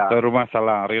ke rumah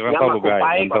salang rira tau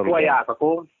lugai. Ya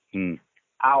aku.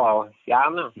 Awal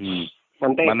jam.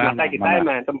 Nanti penata kita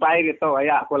tempai gitu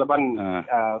ya aku leban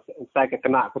saya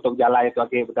kena kutuk jalan itu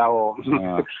lagi bertau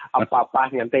apa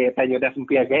nanti tanya dah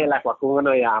sempia gay lah aku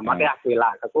ngono ya madah aku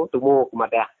lah aku temu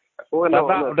madah aku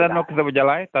ngono udah nak kita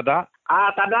berjalan tada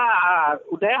tada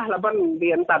udah leban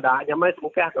dia tada nyamai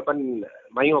semukah leban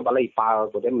mayu balai pal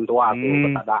tu dia mentua tu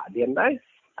tada dia dai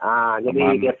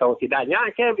jadi dia tahu tidaknya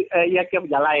ke ya ke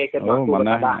berjalan ke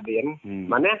tada dia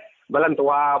mana balan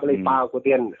tua beli pau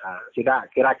kutian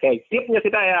tidak kira ke tipnya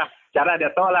tidak ya cara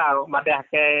dia tahu lah madah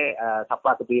ke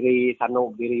siapa kediri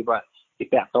sanu diri ba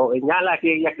tidak tahu nyala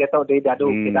ki yak dia tahu dia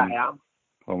dadu tidak ya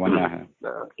mana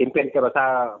kimpen ke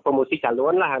bahasa promosi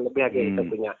calon lah lebih lagi itu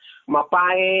punya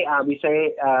mapai bisa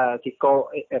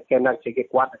siko kena sikit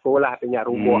kuat aku lah punya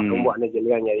rumbuh ni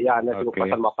jelianya ya ana cukup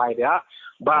pasal mapai dia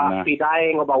ba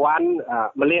pidai ngobawan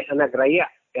melit anak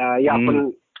raya ya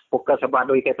pun fokus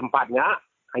sebab ke tempatnya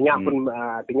hanya pun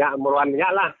tinggal meruannya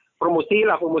lah promosi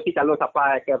calon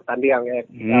sampai ke tanding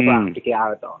apa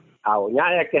PKR tu.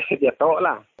 Awalnya ya ke dia tu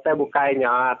lah. Saya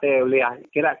bukainya, saya lihat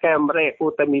kira ke mereka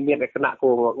tu mimit kena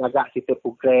aku ngagak situ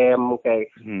program ke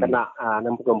kena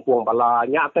nampu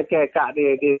balanya atau ke kak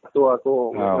di tu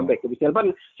aku sampai ke bisel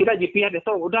ban sida GPS dia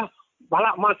tu udah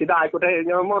balak mas tidak aku dah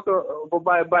nyamau tu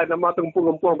bye nama tu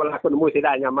ngumpul balak aku nemu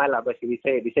tidak nyamai lah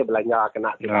bisa belanja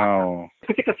kena tidak.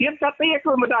 Kesian tapi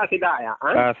aku mudah tidak ya.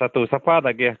 Satu siapa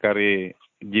lagi kari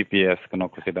GPS kena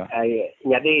aku tidak.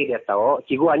 Jadi dia tahu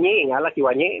Ciguanyi ngalah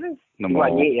Ciguanyi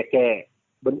ya ke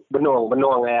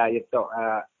benung ya itu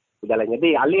berjalan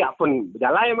jadi ali pun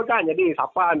berjalan makan jadi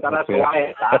siapa antara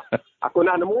suai aku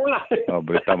nak nemu lah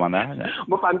berita mana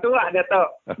membantu lah dia tu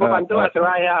membantu lah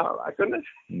suai aku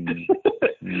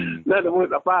nak nemu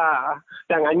apa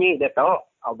yang nyanyi dia tu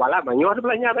balap banyak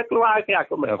belanja ada keluar ke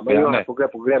aku banyak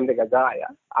program dia gagak ya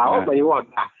banyak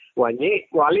Wani,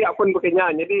 wali pun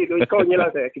bekenya jadi kau nyela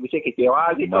saya bisa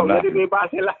kecewa sih kau jadi bebas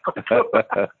lah.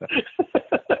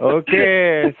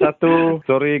 Okey, satu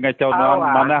sorry ngacau nuan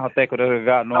mana hotel kau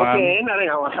dah nuan. Okey, nak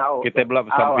ngau. Kita belum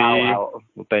sampai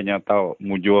utanya tahu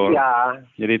mujur. Ya.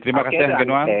 Jadi terima kasih ke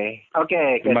nuan.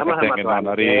 Okey, terima kasih ke nuan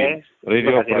dari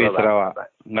Radio Free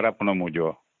Sarawak. Ngarap penuh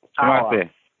mujur. Terima kasih.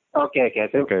 Okey,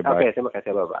 terima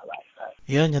kasih Bapak.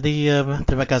 Ya, jadi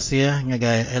terima kasih ya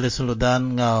ngagai Elis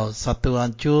Ludan ngau satu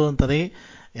ancun tadi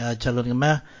ya calon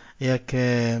ngemah ya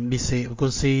ke bisi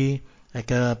kursi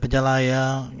ke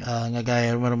pejalaya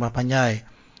ngagai rumah-rumah panjai.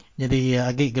 Jadi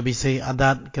agi ke bisi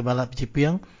adat ke balap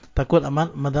cipiang takut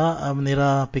amat mada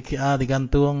menira PKA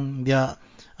digantung dia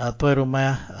tuai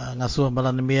rumah ngasuh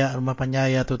balan biak rumah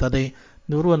panjai tu tadi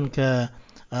nurun ke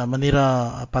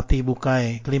menira pati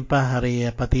bukai kelimpah hari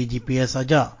pati GPS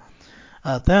saja.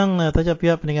 Tang taja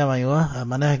pihak peninggal mayu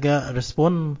mana ga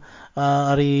respon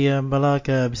hari bala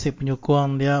ke bisik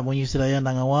penyukung dia bunyi sedaya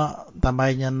nang awak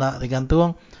tambahnya nak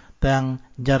digantung tang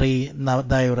jari nak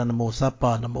dayuran nemu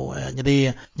siapa nemu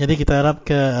jadi kita harap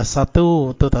ke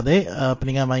satu tu tadi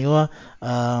peninggal mayu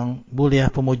boleh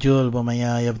pemujul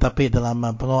bermaya ya tapi dalam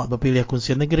pengawak berpilih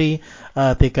kunci negeri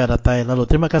tika datai lalu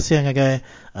terima kasih ngagai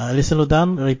Elis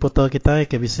Ludan reporter kita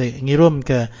ke bisik ngirum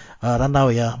ke randau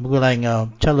ya begulai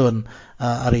ngau calon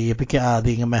hari PKA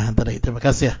di ngemah tadi terima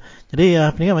kasih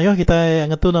jadi peninggal mayu kita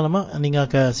ngetu nama ninggal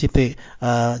ke Siti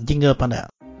Jingle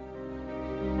Pandai.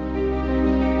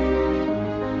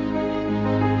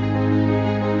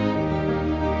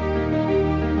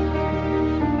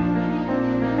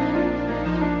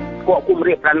 Aku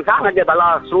beri peransang aja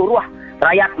bala seluruh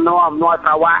rakyat Noa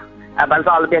Sarawak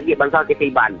bangsa lebih lagi bangsa kita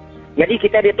Iban. Jadi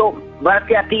kita dia tu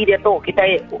berhati-hati dia tu kita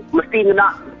mesti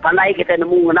nak pandai kita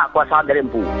nemu nak kuasa dari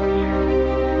empu.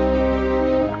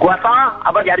 Kuasa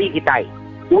apa jari kita.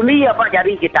 Uli apa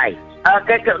jari kita.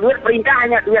 Duit perintah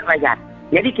hanya duit rakyat.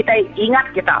 Jadi kita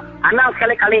ingat kita. Anak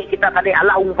sekali-kali kita tadi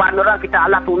Allah umpan orang, kita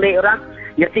Allah tunai orang.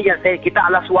 Jadi kita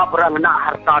Allah suap orang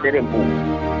nak harta dari rempu.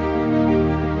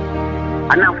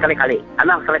 Anak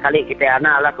sekali-kali kita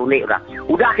anak Allah tunai orang.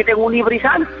 Udah kita ngundi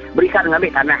berisan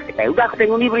ngambil tanah kita. Udah kita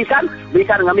ngundi berisan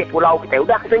ngambil pulau kita.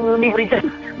 Udah kita ngundi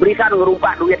berisan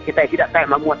ngerubah duit kita. Tidak saya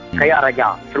memuat kaya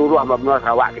raja. Seluruh Benua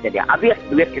Sarawak kita dia. Habis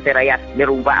duit kita rakyat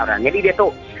dirubah orang. Jadi dia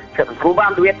tu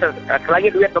rubah duit,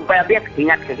 selagi duit sampai habis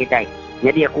ingat ke kita.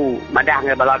 Jadi aku madah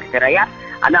dengan bala kita rakyat.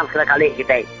 Anak sekali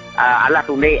kita Allah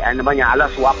tunai namanya Allah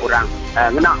suap orang.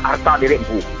 Ngena harta di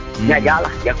rempu.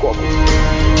 Nyajalah jago aku.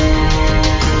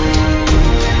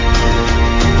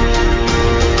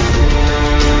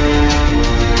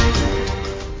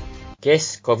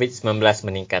 Kes COVID-19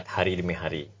 meningkat hari demi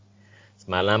hari.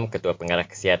 Semalam, Ketua Pengarah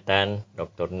Kesihatan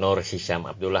Dr. Nur Hisham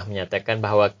Abdullah menyatakan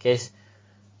bahawa kes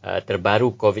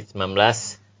terbaru COVID-19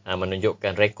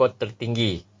 menunjukkan rekod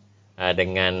tertinggi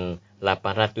dengan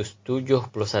 871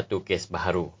 kes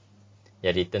baru.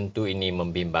 Jadi tentu ini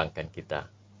membimbangkan kita.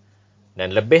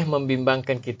 Dan lebih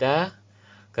membimbangkan kita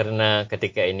kerana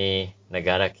ketika ini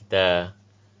negara kita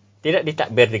tidak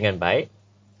ditadbir dengan baik,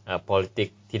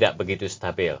 politik tidak begitu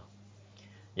stabil.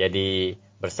 Jadi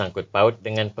bersangkut paut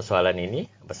dengan persoalan ini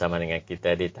bersama dengan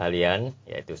kita di talian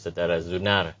iaitu Saudara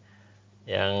Zunar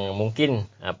yang mungkin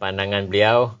pandangan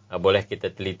beliau boleh kita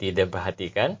teliti dan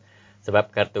perhatikan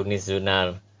sebab kartunis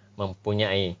Zunar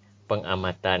mempunyai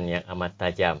pengamatan yang amat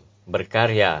tajam,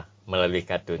 berkarya melalui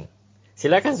kartun.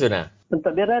 Silakan Zunar.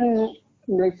 Pentadbiran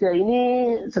Malaysia ini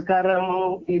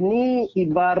sekarang ini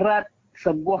ibarat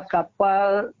sebuah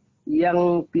kapal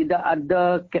yang tidak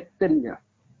ada kaptennya.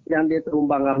 Yang dia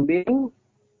terumbang-ambing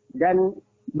dan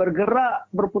bergerak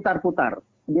berputar-putar.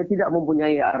 Dia tidak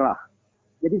mempunyai arah.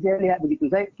 Jadi saya lihat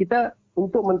begitu. Kita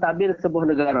untuk mentadbir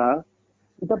sebuah negara,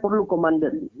 kita perlu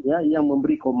komandan ya, yang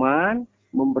memberi komand,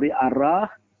 memberi arah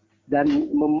dan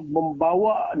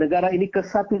membawa negara ini ke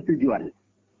satu tujuan.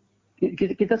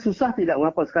 Kita susah tidak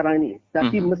mengapa sekarang ini.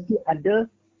 Tapi mesti ada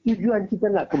tujuan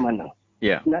kita nak ke mana.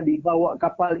 Yeah. Nak dibawa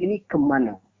kapal ini ke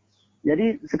mana.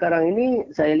 Jadi sekarang ini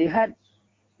saya lihat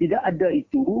tidak ada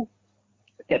itu.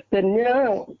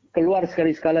 Kaptennya keluar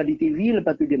sekali-sekala di TV,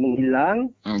 lepas tu dia menghilang.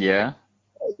 Ya.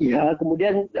 Ya,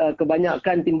 kemudian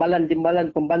kebanyakan timbalan-timbalan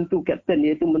pembantu kapten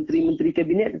iaitu menteri-menteri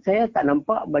kabinet saya tak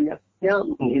nampak, banyaknya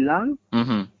menghilang.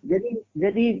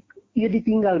 Jadi ia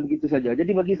ditinggal begitu saja. Jadi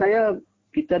bagi saya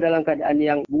kita dalam keadaan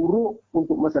yang buruk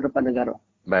untuk masa depan negara.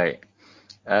 Baik.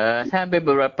 Saya ambil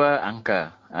beberapa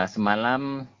angka.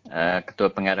 Semalam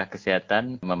Ketua Pengarah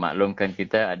Kesihatan memaklumkan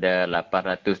kita ada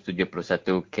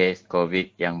 871 kes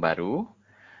COVID yang baru.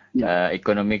 Ya.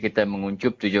 Ekonomi kita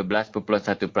menguncup 17.1%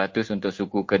 untuk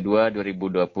suku kedua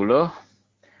 2020.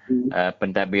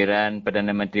 Pentadbiran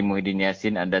Perdana Menteri Muhyiddin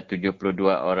Yassin ada 72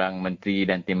 orang menteri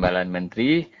dan timbalan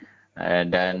menteri.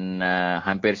 Dan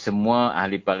hampir semua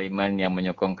ahli parlimen yang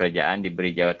menyokong kerajaan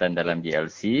diberi jawatan dalam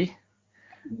GLC.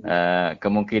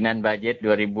 Kemungkinan bajet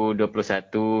 2021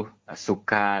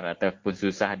 sukar ataupun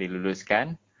susah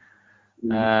diluluskan.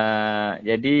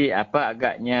 Jadi apa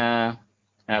agaknya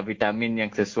vitamin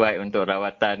yang sesuai untuk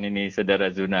rawatan ini Saudara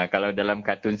Zuna? Kalau dalam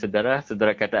kartun saudara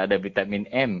kata ada vitamin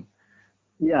M.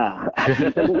 Ya,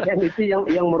 vitamin M itu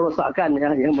yang merosakkan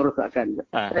ya, yang merosakkan.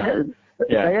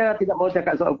 Saya tidak mau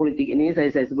cakap soal politik ini,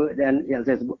 saya sebut dan yang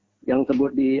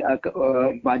sebut di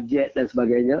bajet dan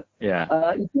sebagainya.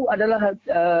 Itu adalah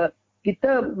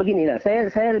kita beginilah.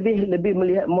 Saya lebih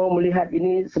mau melihat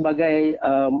ini sebagai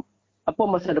apa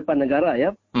masa depan negara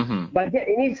ya. Bajet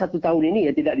ini 1 tahun ini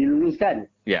ya tidak diluluskan.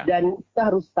 Dan kita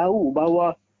harus tahu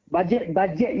bahawa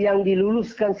bajet yang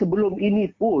diluluskan sebelum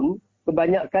ini pun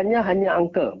kebanyakannya hanya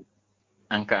angka.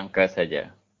 Angka-angka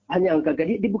saja. Hanya angka.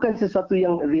 Jadi dia bukan sesuatu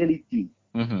yang realiti.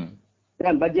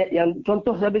 Dan bajet yang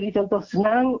saya bagi contoh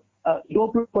senang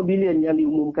 25 bilion yang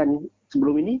diumumkan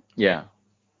sebelum ini.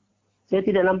 Saya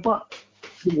tidak nampak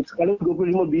kalau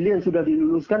 25 bilion sudah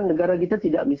diluluskan, negara kita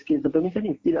tidak miskin sampai macam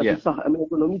ni. Tidak susah,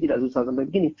 ekonomi tidak susah sampai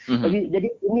begini. Jadi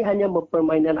ini hanya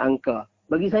permainan angka.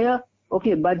 Bagi saya,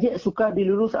 okey, bajet suka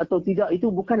dilulus atau tidak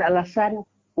itu bukan alasan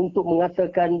untuk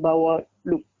mengatakan bahawa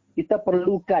kita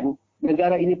perlukan,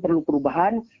 negara ini perlu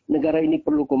perubahan, negara ini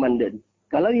perlu komandan.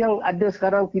 Kalau yang ada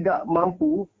sekarang tidak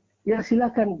mampu, ya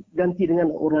silakan ganti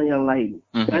dengan orang yang lain.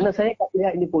 Kerana saya tak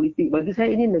lihat ini politik. Bagi saya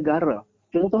ini negara.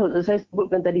 Contoh saya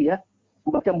sebutkan tadi ya,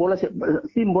 macam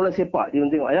tim bola sepak dia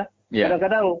tengok ya.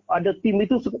 Kadang-kadang ada tim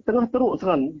itu tengah teruk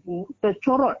sekarang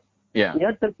tercorot. Ya,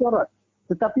 tercorot.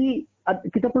 Tetapi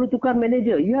kita perlu tukar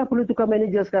manager. Ya, perlu tukar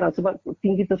manager sekarang sebab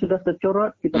tim kita sudah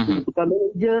tercorot, kita perlu tukar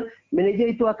manager. Manager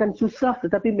itu akan susah,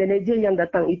 tetapi manager yang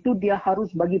datang itu dia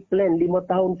harus bagi plan 5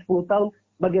 tahun, 10 tahun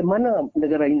bagaimana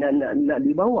negara ini nak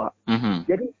dibawa.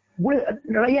 Jadi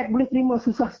rakyat boleh terima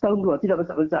susah setahun dua, tidak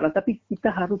masalah. Tapi kita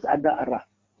harus ada arah.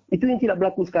 Itu yang tidak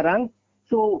berlaku sekarang.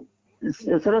 So,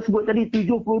 saya sebut tadi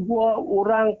 72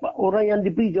 orang yang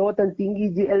diberi jawatan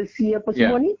tinggi GLC apa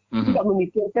semua ni tidak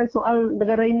memikirkan soal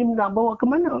negara ini nak bawa ke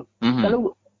mana.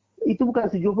 Kalau itu bukan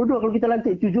 72, kalau kita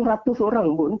lantik 700 orang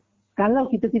pun, kalau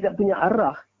kita tidak punya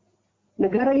arah,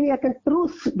 negara ini akan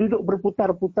terus duduk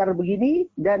berputar-putar begini,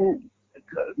 dan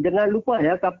jangan lupa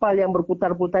ya, kapal yang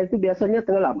berputar-putar itu biasanya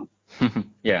tenggelam.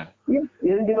 Ya,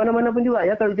 di mana-mana pun juga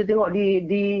ya. Kalau kita tengok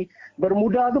di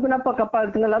Bermuda tu, kenapa kapal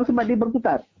tenggelam? Sebab dia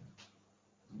berputar.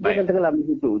 Dia akan tenggelam di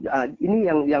situ. Ini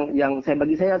yang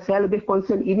bagi saya lebih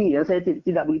concern ini ya. Saya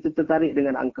tidak begitu tertarik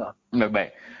dengan angka.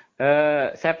 Baik.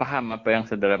 Saya faham apa yang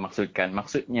saudara maksudkan.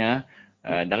 Maksudnya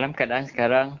dalam keadaan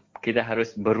sekarang kita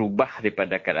harus berubah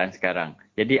daripada keadaan sekarang.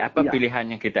 Jadi apa pilihan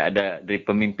yang kita ada dari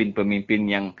pemimpin-pemimpin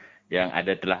yang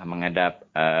ada telah menghadap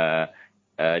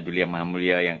Duli Yang Maha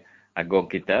Mulia yang agung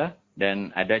kita, dan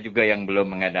ada juga yang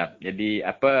belum menghadap. Jadi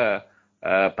apa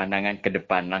pandangan ke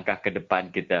depan, langkah ke depan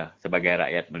kita sebagai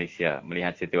rakyat Malaysia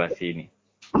melihat situasi ini?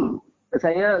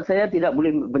 Saya tidak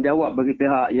boleh menjawab bagi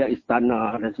pihak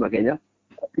istana dan sebagainya.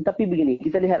 Tetapi begini,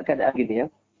 kita lihat keadaan gini ya.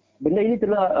 Benda ini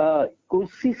telah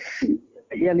kursus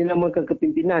yang dinamakan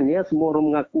kepimpinan ya, semua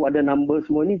orang mengaku ada number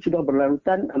semua ini sudah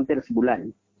berlarutan hampir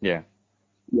sebulan. Ya.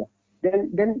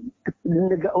 Dan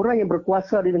orang yang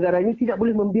berkuasa di negara ini tidak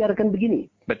boleh membiarkan begini.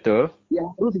 Betul. Yang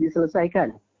harus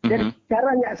diselesaikan. Dan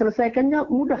cara nak selesaikannya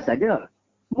mudah saja.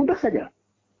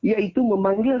 Iaitu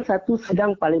memanggil satu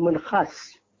sidang parlimen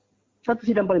khas.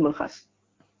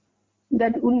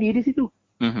 Dan undi di situ.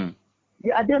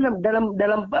 Dia ada dalam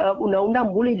undang-undang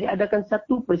boleh diadakan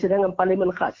satu persidangan parlimen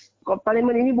khas. Kalau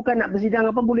parlimen ini bukan nak bersidang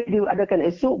apa, boleh diadakan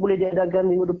esok, boleh diadakan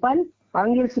minggu depan.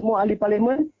 Panggil semua ahli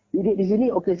parlimen, duduk di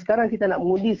sini. Okey, sekarang kita nak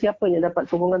mengundi siapa yang dapat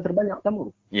sokongan terbanyak kamu.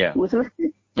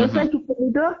 Selesai cukup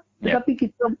mudah. Tetapi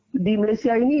kita di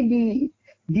Malaysia ini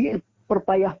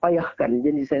diperpayah-payahkan.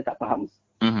 Jadi saya tak faham.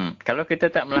 Kalau kita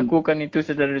tak melakukan itu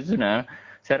secara Zuna,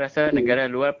 saya rasa negara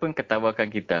luar pun ketawakan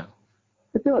kita.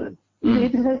 Betul.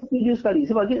 Itu saya setuju sekali.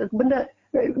 Sebab benda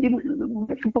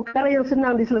perkara yang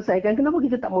senang diselesaikan, kenapa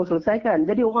kita tak mau selesaikan?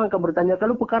 Jadi orang akan bertanya,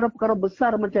 kalau perkara-perkara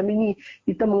besar macam ini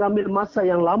kita mengambil masa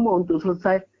yang lama untuk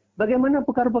selesai, bagaimana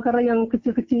perkara-perkara yang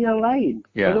kecil-kecil yang lain?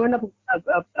 Bagaimana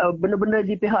benda-benda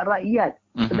di pihak rakyat?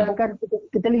 Sedangkan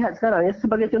kita lihat sekarang ya,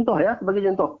 sebagai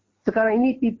contoh. Sekarang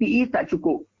ini PPE tak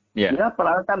cukup.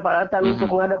 Peralatan-peralatan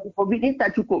untuk menghadapi COVID ni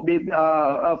tak cukup.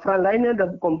 Frontliner dah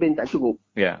komplain tak cukup.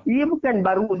 Ia bukan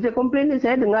baru saja komplain ni.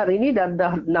 Saya dengar ini dah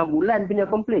 6 bulan punya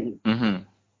komplain.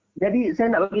 Jadi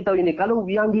saya nak bagi tahu ini, kalau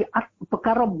yang di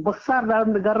perkara besar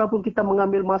dalam negara pun kita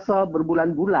mengambil masa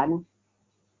berbulan-bulan,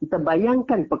 kita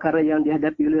bayangkan perkara yang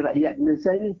dihadapi oleh rakyat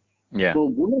Malaysia ini.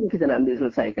 Bulan kita nak ambil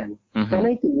selesaikan.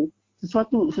 Kerana itu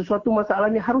sesuatu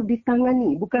masalah ni harus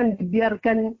ditangani, bukan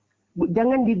dibiarkan.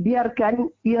 Jangan dibiarkan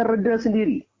ia reda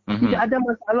sendiri. Tidak ada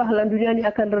masalah dalam dunia ni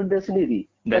akan reda sendiri.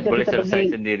 Dan boleh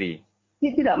selesai sendiri.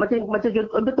 Tidak, macam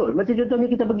betul. Macam contohnya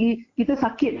kita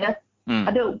sakit ya.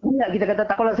 Ada punya kita kata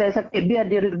tak apalah saya sakit, biar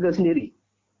dia reda sendiri.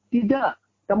 Tidak.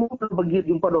 Kamu perlu pergi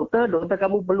jumpa doktor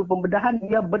kamu perlu pembedahan,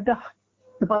 dia bedah.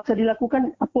 Terpaksa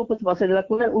dilakukan, apa pun terpaksa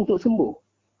dilakukan untuk sembuh.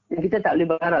 Dan kita tak boleh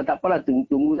berharap, tak apalah,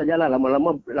 tunggu sajalah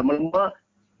lama-lama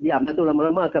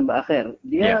lama-lama akan berakhir.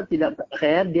 Dia tidak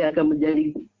berakhir, dia akan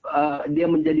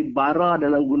menjadi bara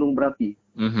dalam gunung berapi.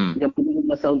 Yang perlu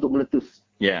masa untuk meletus.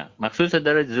 Maksud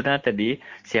saudara Zuna tadi,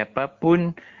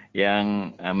 siapapun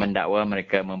yang mendakwa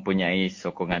mereka mempunyai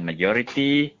sokongan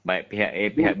majoriti, baik pihak A,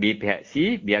 pihak B, pihak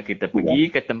C, biar kita pergi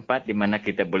ke tempat di mana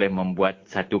kita boleh membuat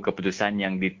satu keputusan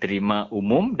yang diterima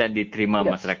umum dan diterima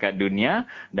masyarakat dunia,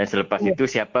 dan selepas itu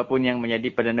siapapun yang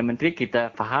menjadi Perdana Menteri, kita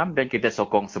faham dan kita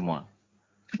sokong semua.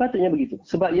 Sepatutnya begitu.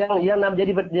 Sebab yang nak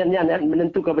menjadi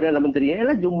menentukan Perdana Menteri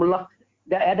ialah jumlah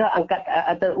ada angkat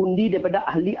atau undi daripada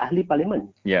ahli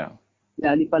parlimen.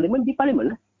 Ahli parlimen di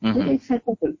parlimen lah. Jadi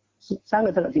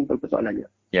sangat-sangat simpel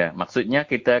persoalannya. Maksudnya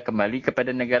kita kembali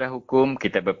kepada negara hukum,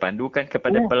 kita berpandukan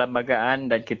kepada perlembagaan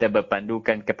dan kita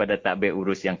berpandukan kepada tadbir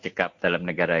urus yang cekap dalam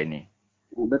negara ini.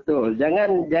 Betul.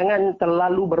 Jangan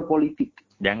terlalu berpolitik.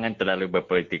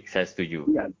 Saya setuju.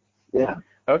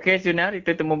 Okey, Sunar,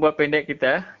 itu temu buat pendek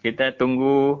kita. Kita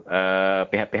tunggu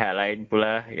pihak-pihak lain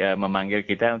pula yang memanggil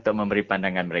kita untuk memberi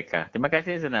pandangan mereka. Terima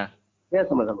kasih, Sunar.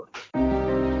 Sama-sama.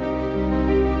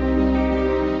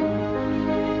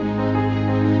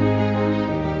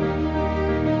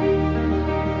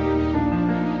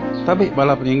 Tabik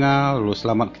bala peninggal, lu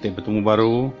selamat kita bertemu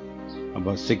baru.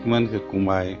 Abang segmen ke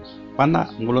Kumbai.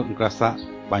 Panak mulut kerasa,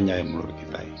 panjang mulut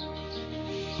kita.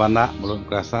 panak mulut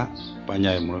kerasa,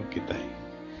 panjai mulut kita.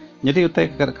 Jadi utai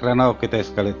kerana kita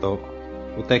sekali tu,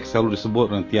 utai selalu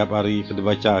disebut dan tiap hari kita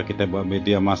baca, kita buat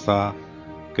media masa,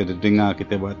 kita dengar,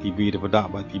 kita buat TV, daripada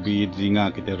buat TV,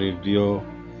 dengar kita radio,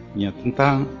 nya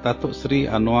tentang Datuk Seri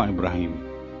Anwar Ibrahim,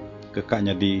 kekak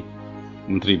jadi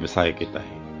Menteri Besar kita,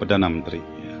 Perdana Menteri.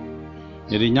 Ya.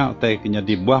 Jadi nya utai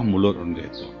jadi buah mulut orang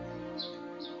itu.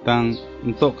 Tang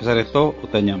untuk kesal itu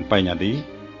utai nyampai jadi.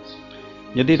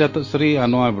 Jadi Datuk Seri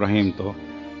Anwar Ibrahim tu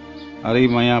hari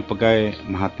maya pegai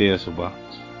Mahathir Subah.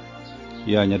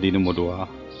 Ia jadi nombor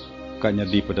 2. Kak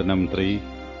jadi Perdana Menteri.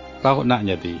 Tahu nak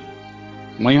jadi.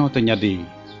 Mayuh tu jadi.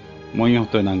 Mayuh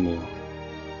tu nanggu.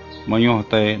 Mayuh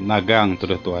tu nagang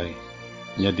tu tuai.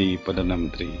 Jadi Perdana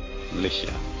Menteri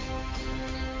Malaysia.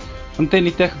 Nanti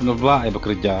ni teh benar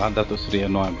bekerja Datuk Seri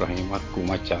Anwar Ibrahim aku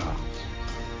maca.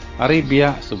 Hari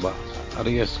biak Subah.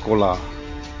 Hari sekolah.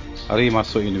 Hari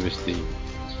masuk universiti.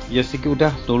 Ia sikit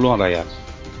udah tolong rakyat.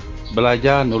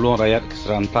 Belajar nolong rakyat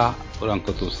keserentak orang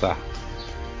ketusah.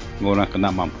 Orang kena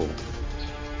mampu.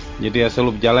 Jadi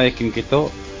selalu berjalan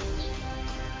kita.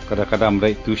 Kadang-kadang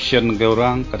beri tuition ke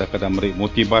orang. Kadang-kadang beri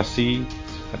motivasi.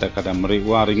 Kadang-kadang beri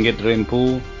wang ringgit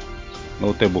rempu.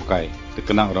 Lalu terbukai.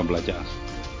 Terkena orang belajar.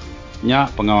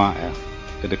 Nyak pengawal ya.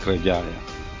 Kena kerja ya.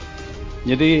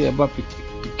 Jadi apa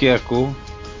fikir aku.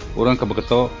 Orang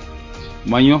kebeketok.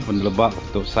 Mayuh pun lebak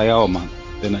untuk saya amat.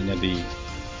 Dia nak jadi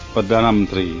Perdana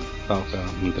Menteri atau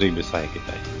Menteri Besar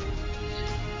kita.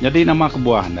 Jadi nama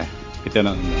kebuah dah kita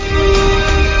nak nama.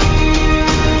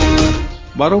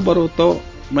 Baru-baru tu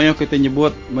mayuh kita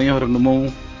nyebut, mayuh renung,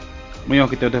 mayuh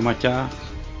kita dah maca.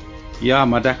 Ya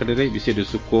madah kediri bisa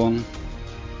disukung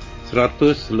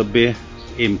 100 lebih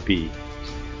MP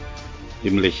di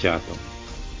Malaysia tu.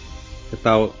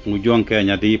 Kita ngujuang ke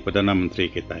jadi Perdana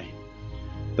Menteri kita.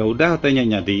 Tahu dah tanya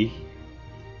jadi.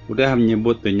 Udah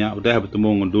menyebut tanya, udah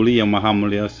bertemu dengan Duli Yang Maha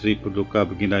Mulia Sri Paduka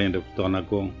Baginda Yang di-Pertuan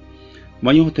Agong.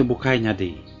 Mayuh terbukai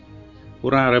nyadi.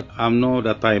 Orang Arab UMNO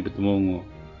datai bertemu dengan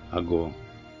Agong.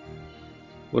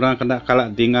 Orang kena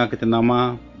kalak dengar kita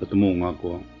nama bertemu dengan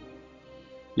Agong.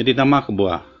 Jadi nama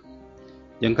kebuah.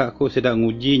 Yang aku sedang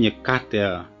nguji nyekat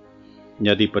ya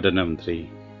jadi Perdana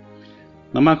Menteri.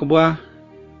 Nama kebuah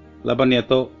laban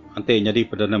itu nanti jadi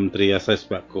Perdana Menteri asal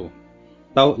sebabku.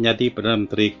 Tahu jadi Perdana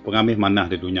Menteri pengamih mana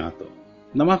di dunia tu.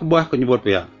 Nama kebuah aku nyebut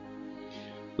pihak.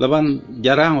 Laban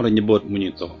jarang orang nyebut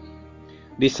bunyi tu.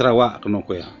 Di Sarawak kena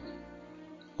aku ya.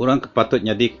 Orang patut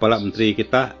jadi kepala menteri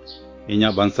kita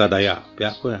ianya bangsa Dayak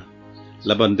pihak aku ya.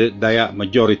 Laban Dayak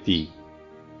majority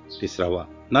di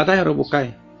Sarawak. Nada yang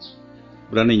bukai.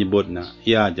 Berani nyebut na.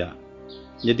 Ia aja.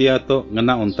 Jadi itu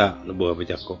ngena unta lebuh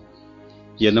berjaku.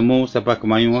 Ia nemu siapa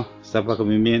kemayuh, siapa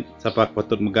kemimpin, siapa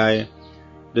patut megai.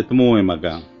 Dia temu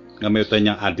magang. Kami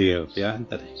tanya adil ya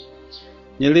tadi.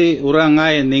 Jadi orang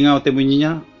lain ningau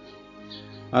temunya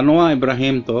Anwar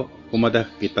Ibrahim tu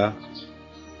kumadah kita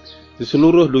di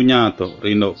seluruh dunia tu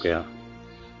rindu kaya.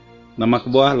 Nama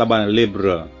kebuah laban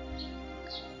liberal.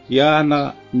 Ya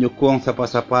nak nyukung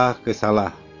siapa-siapa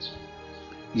kesalah.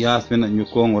 Ya sebenarnya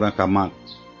nyukung orang kamat.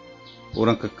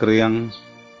 Orang kekeriang.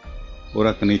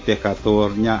 Orang kenitih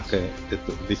katurnya ke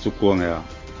disukung ya.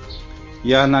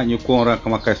 Ya nak nyukung orang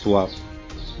kemakai suap.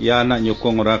 Ya nak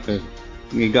nyukung orang ke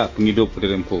ngigap penghidup di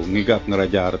rempu. Ngigap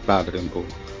ngeraja harta di rempu.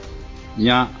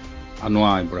 Nya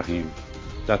Anwar Ibrahim.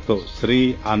 Datuk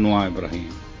Seri Anwar Ibrahim.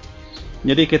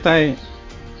 Jadi kita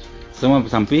semua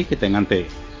bersampi kita ngante.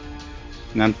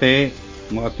 Ngante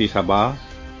mengerti sabar.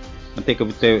 Nanti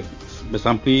kita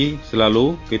bersampi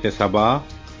selalu kita sabar.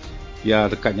 Ya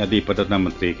dekat jadi Perdana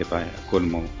Menteri kita. Aku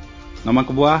mau. Nama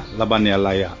kebuah laban yang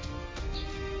layak.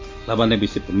 Laban yang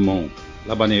bisa penemu.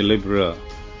 Laban yang liberal.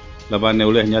 Laban yang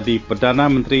boleh jadi Perdana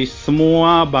Menteri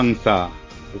semua bangsa.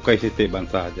 Bukan setiap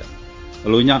bangsa saja.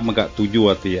 Lalu nyak megak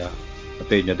tuju hati ya.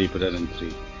 Hati jadi Perdana Menteri.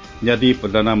 Jadi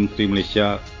Perdana Menteri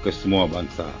Malaysia ke semua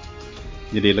bangsa.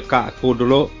 Jadi lekak aku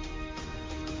dulu.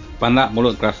 Panak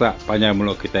mulut kerasa. Panjang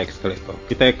mulut kita sekali tu.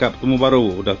 Kita ikat bertemu baru.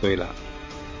 Udah tu lah.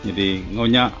 Jadi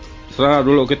ngonya. Serah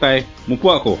dulu kita. Mupu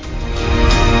aku.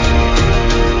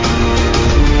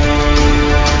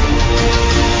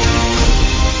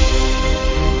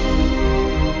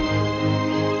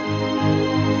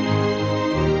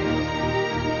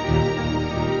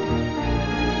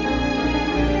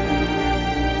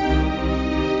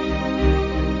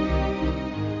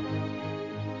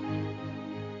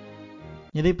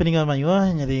 Jadi peninggal mayuah,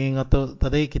 jadi ngatuk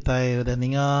tadi kita udah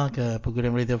dengar ke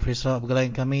program Radio Free Sarawak bergelain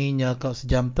kami nyakak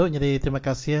sejam tu. Jadi terima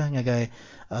kasih ngagai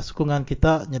sokongan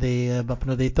kita. Jadi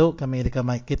penuh itu kami dekat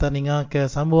mic kita dengar ke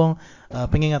sambung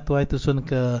pengingat tuai tusun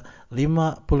ke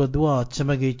 52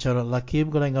 cemagi cara laki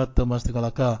bergelain ngatuk mas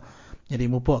tegalaka. Jadi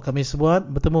mupuk kami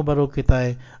sebuat bertemu baru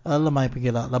kita lemai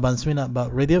pergi lah laban semina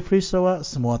bak Radio Free Sarawak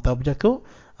semua tahu berjaku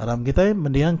aram kita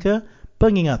mendiang ke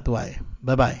pengingat tuai.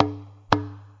 Bye bye.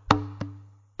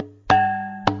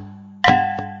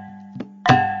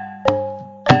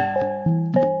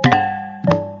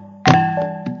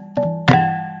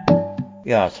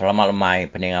 Ya, selamat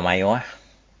lemai peningan mayu.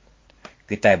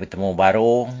 Kita bertemu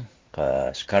baru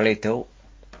ke sekali tu.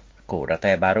 Aku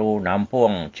datang baru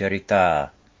nampung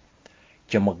cerita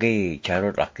Cemegi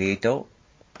Carut Laki itu.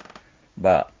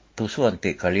 Bak tusuan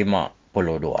ti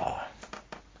ke-52.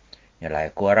 Yalah,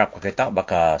 aku harap kita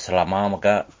bakal selama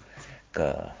maka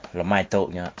ke lemai tu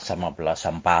nya sama belah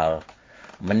sampal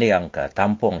mendiang ke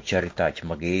tampung cerita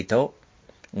Cemegi itu.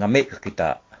 Ngambil ke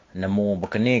kita nemu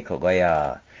berkeni ke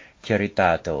gaya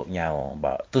cerita tu nyau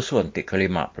bak tusuan ti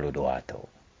ke-52 tu.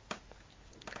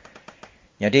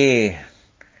 Jadi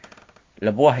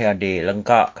lebuah yang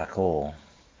dilengkap aku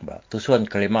bak tusuan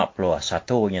ke-51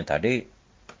 nya tadi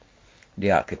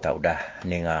dia kita udah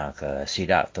ninga ke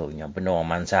sidak tu nya benua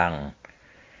mansang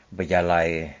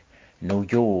berjalai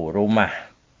nuju rumah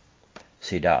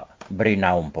sidak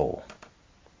Berinaumpo.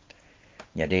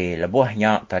 Jadi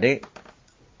lebuahnya tadi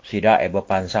sidak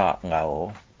berpansak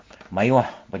ngau mayuah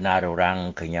benar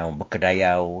orang kenyau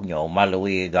berkedayau nyau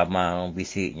malui gamang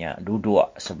bisiknya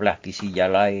duduk sebelah kisi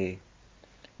jalai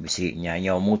bisiknya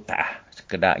nyau mutah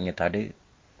sekedaknya tadi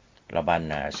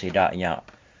laban sidaknya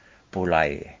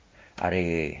pulai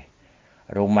hari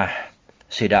rumah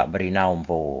sidak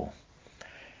Berinaumpo.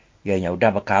 Ianya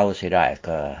udah bekau sidak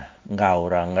ke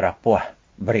ngau orang ngerapuh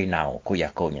Berinau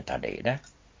kuyakunya tadi dah.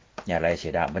 Nyalai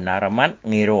sidak benar amat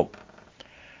ngirup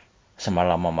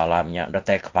semalam malamnya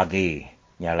datang ke pagi.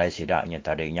 Nyalai sidaknya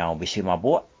tadi nyau bisi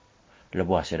mabuk.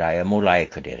 Lebuah sidak mulai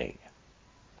ke diri.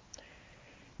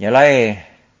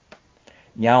 Nyalai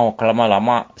nyau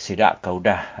kelama-lama sidak ke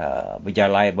udah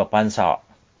berjalai berpansak.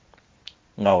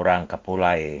 Ngau orang ke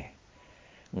pulai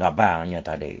ngabangnya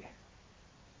tadi.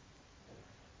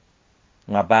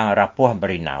 Ngabang rapuh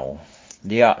Berinau.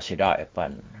 Dia sidak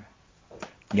epan.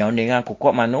 Nyau dengan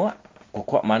kukuak manuk.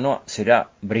 Kukuak manuk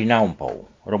sidak Berinaumpo.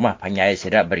 Rumah panyai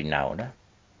sidak Berinau dah.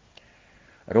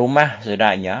 Rumah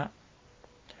sidaknya.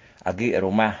 Agi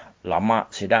rumah lama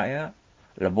sidaknya.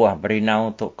 Lebuah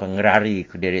Berinau tu kengerari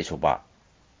ke diri subak.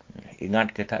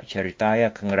 Ingat kita cerita ya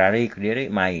kengerari ke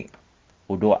diri mai.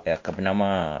 Uduk ya ke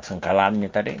bernama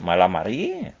sengkalannya tadi. Malam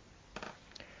hari.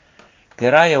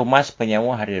 Kira ya umas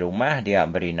penyewa hari rumah dia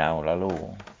Berinau lalu.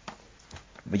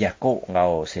 Berjakuk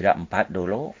ngau sidak 4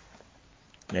 dulu.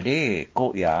 Jadi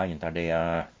kok ya yang tadi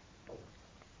ya.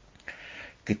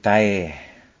 Kita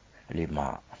 5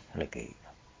 lagi.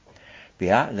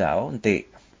 Pihak gau nanti.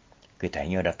 Kita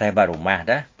datang baru rumah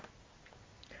dah.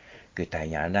 Kita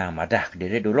ada madah ke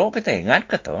diri dulu kita ingat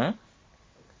ke tu.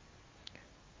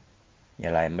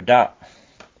 Yalah medak.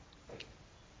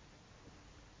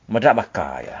 Medak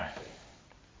bakar ya.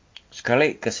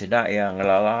 Sekali kesidak yang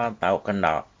ngelala tahu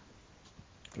kendak.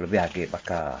 Lebih lagi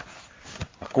bakar.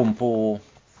 Kumpu.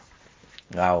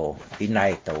 Ngau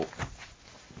inai tu.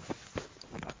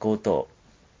 Aku tu.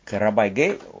 Kerabai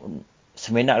ge.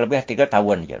 Seminat lebih 3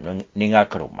 tahun je. Ninggal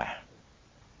ke rumah.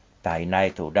 Tak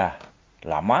inai tu dah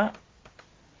lama.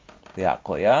 Pihak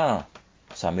ko ya.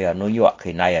 Sambil nunjuk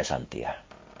ke inai Santiah.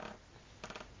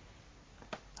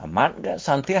 Amat ke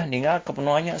Santiah ninggal ke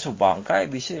penuanya subangkai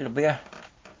bisa lebih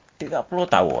 30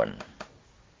 tahun.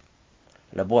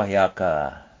 Lebuah ya ke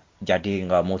jadi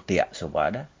ngau mutiak subah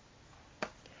dah.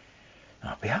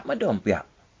 Nah, pihak madam pihak.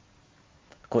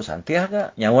 Ko Santiah ke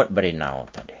nyawat Berinau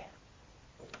tadi.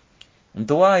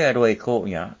 Entua ya 2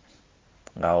 ikutnya.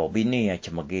 Ngau bini ya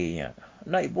Cemeginya.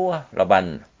 Nak ibuah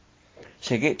laban.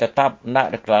 Sikit tetap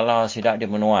nak dekelala sidak di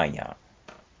menuanya.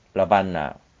 Laban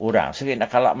orang. Sikit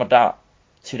nak kalak medak.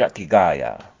 Sidak 3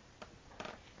 ya.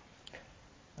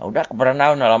 Udah ke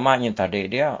Berinau na lamanya tadi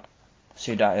dia.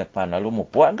 Sidak apa lalu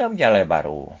mupuak ke berjalan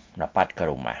baru. Dapat ke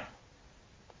rumah.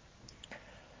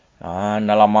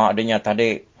 Na lama adanya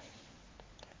tadi.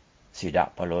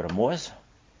 Sidak perlu remus.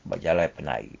 Berjalan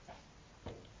penai.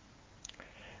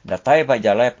 Datai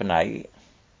berjalan penai.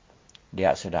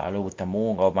 Dia sudah lalu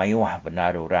bertemu. Ngau mayuah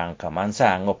benar orang ke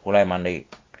mansang. Ngau pulai mandi.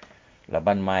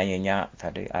 Laban mayanya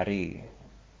tadi hari.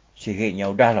 Sikitnya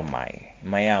udah lemai.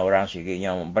 Maya orang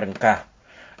sikitnya berengkah.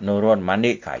 Nurun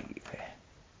mandi kai.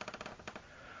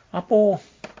 Apa?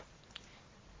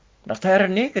 Datai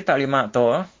ni kita 5 tu.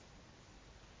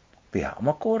 Pihak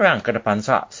mah kurang ke depan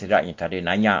sak. Sidaknya tadi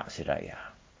nanya sidak ya.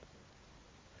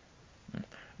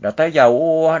 Datai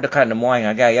jauh dekat nemuai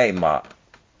ngagai ya imbak.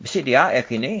 Bisi dia ya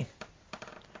kini.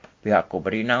 Pihak ko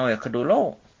Berinau ya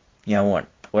kedulu. Nyawat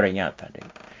orangnya tadi.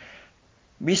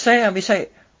 Bisa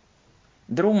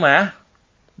di rumah.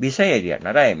 Bisa ya dia.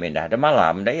 Narai mendah ada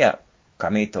malam dah ya.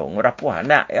 Kami tu ngerapuh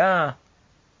anak ya.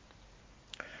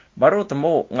 Baru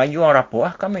temu ngayuang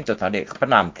rapuh kami tu tadi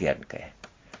kepenam kian ke.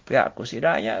 Pihak aku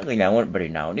sidanya nyangut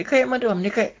berinau. Ni kayak madam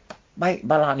ni kayak. Baik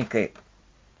bala ni kayak.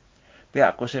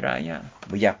 Pihak aku sidanya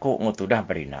berjakuk ngutudah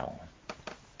berinau.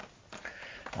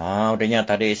 Udahnya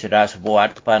tadi sudah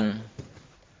sebuat pan.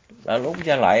 Lalu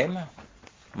berjalan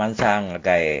mansang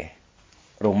ngagai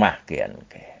rumah kian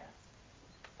ke.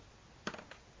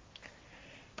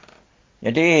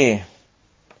 Jadi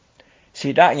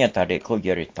sidaknya tadi ko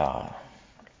cerita.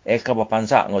 Eka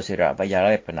bapansak ngo sira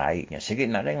bajalai penaiknya. Sikit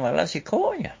nak deng malah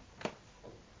sikonya.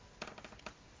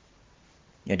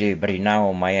 Jadi berinau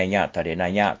mayanya tadi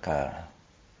nanya ke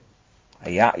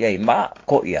ayak ya imbak,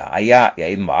 kok ya ayak ya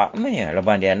imbak menya.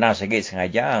 Lepas dia nak sikit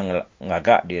sengaja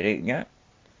ngagak dirinya.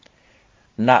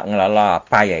 Nak ngelala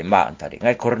apa ya imbak tadi.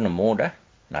 Ngai kur nemu dah.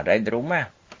 Nak ada di rumah.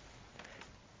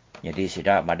 Jadi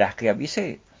sidak madah ke habis.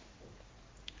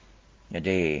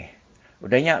 Jadi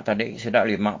udahnya tadi sidak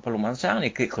 50 mansang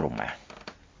ni ke rumah.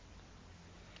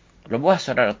 Lepas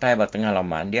saudara tai batengah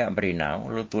laman dia berinau.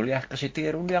 Lu tuliah ke situ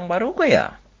yang baru ke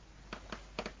ya?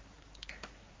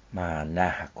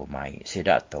 Mana aku mai,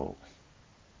 sidak tahu.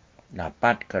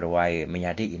 Dapat keruai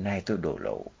menjadi ina itu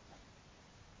dulu.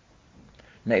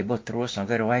 Nak ibu terus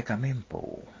sampai ruai kami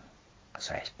empu.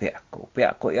 Saya pihak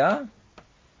aku ya.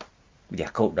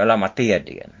 Jakuk dalam mati ya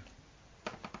dia.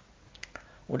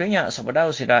 Udahnya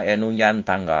sebedau sidak ya nunjan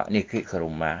tangga niki ke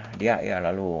rumah. Dia ya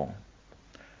lalu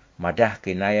madah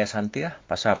ke inaya santia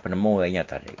pasal penemu nya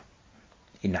tadi.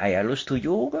 Inaya lu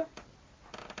setuju ke?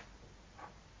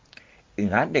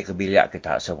 Ingat deh kebiliak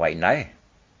kita sewa inai.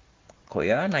 Kok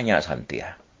ya nanya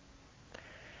santia.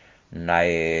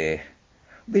 Nai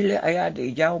bilik ayah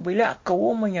di jauh bilik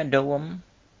kau menyadawam.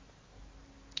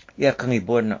 Ya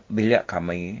kengibun bilik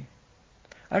kami.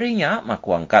 Harinya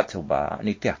maku angkat coba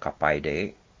nitiah kapai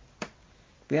dek.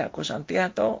 Biar aku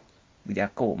santia tu. Biar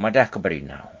aku madah ke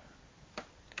berinau.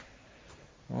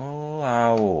 Oh,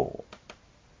 wow.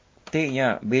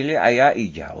 Tinya bilik ayah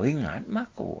ijau ingat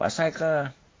maku. Asal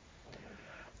ke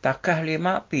takah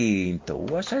 5 pintu.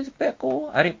 Asal sampai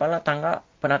aku hari pala tangga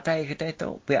penatai kita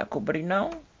itu. Biar aku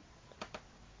berinau.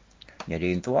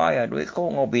 Jadi itu ayah duit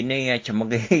ko ngobini ya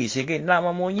cemegi sikit lah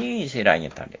memunyi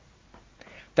sidanya tadi.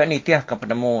 Tak nitiah ke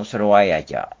penemu seruai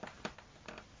aja.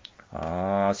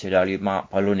 Sudah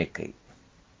 5 palu niki.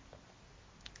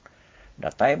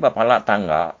 Datai bapala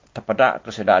tangga tepedak ke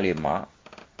sudah 5.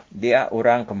 Dia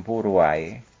orang kempu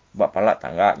ruai bapala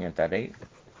tangganya tadi.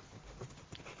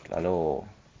 Lalu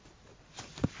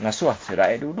ngasuh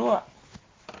sudah dua.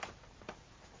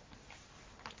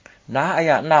 Nah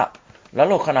ayah nak.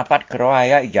 Lalu kenapa ke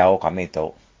ruaya jauh kami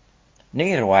tu.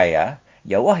 Ni ruaya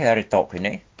jauh hari tok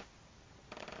ini.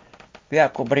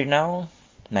 Biar aku berinau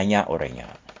nanya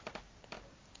orangnya.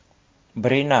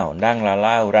 Berinau nang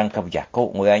lala orang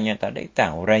kebijakuk nguranya tadi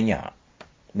tang orangnya.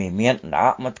 Mimiat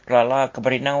nak mat kelala ke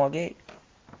berinau lagi.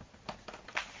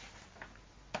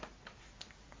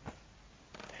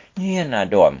 Ni na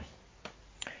dom.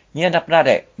 Ni nak pernah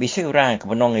dek bisi orang ke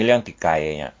benong ilang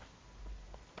tikainya.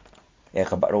 Ya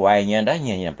kebak ruainya dah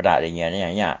nya pernah dia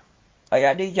nya.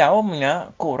 Ayah di jauh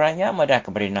nya kurangnya madah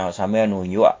ke berinau sambil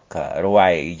nunjuk ke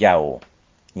ruai jauh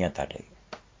nya tadi.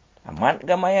 Amat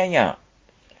gamayanya.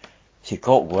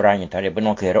 Sikok kurangnya tadi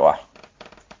benong kerok ah.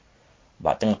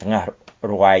 Bak tengah-tengah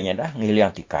ruainya dah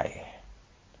ngiliang tikai.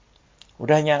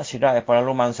 Udahnya sidak apa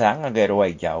lalu mansang ngagai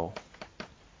ruai jauh.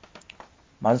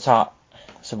 Mansa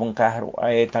sebengkah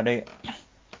ruai tadi.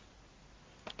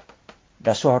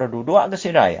 Dah suara duduk ke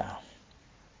sidaya.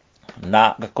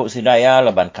 Nak kekuk sidaya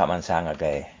leban kak mansang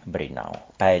ngagai berinau.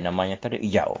 Tai namanya tadi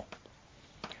hijau.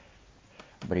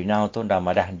 Berinau tu dah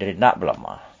madah dari nak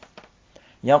belama.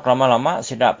 Nyok lama-lama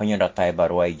sidak penyedatai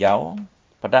baru hijau.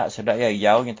 Pada sedak ya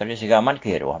hijau yang tadi sigaman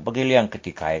kira. Begiliang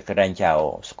ketikai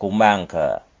kedancau sekumbang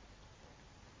ke.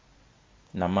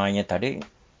 Namanya tadi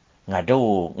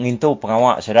ngadu ngintu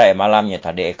pengawak sedak malamnya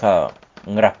tadi eka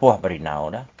ngerapuh berinau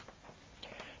dah.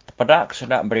 Pada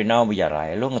sedak berinau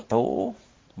berjalan. Lu ngetu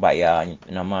bayar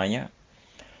namanya.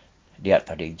 Dia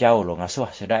tadi jauh lu ngasuh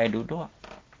sedak duduk.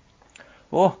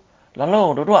 Oh,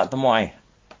 lalu duduk temuai.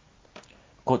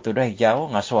 Kut tu dah jauh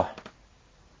ngasuh.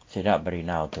 Sedak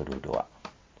berinau tu duduk.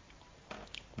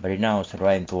 Berinau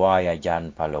seruai tua ya jan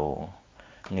palu.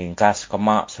 Ngingkas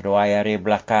kemak seruai hari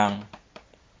belakang.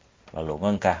 Lalu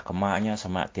ngengkah kemaknya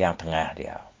sama tiang tengah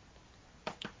dia.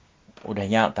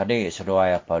 Udahnya tadi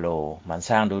seruai palu.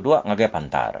 Mansang duduk ngagai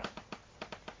pantar.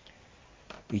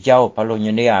 Hijau palu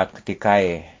nyendia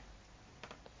ketikai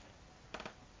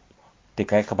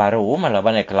Tikai kebaru malah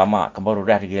banyak kelama kebaru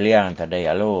dah digiliang tadi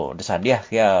lalu desadiah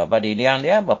kia badi diang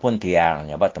dia bapun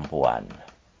tiangnya bat tempuan.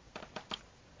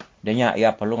 Dia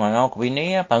ya perlu ngangau ke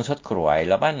bini ya pansut keruai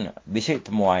laban bisik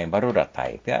temuai baru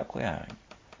datai pia aku ya.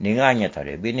 Ninganya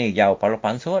tadi bini jauh palu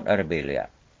pansut ada belia.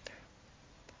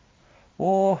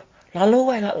 Oh,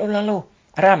 lalu.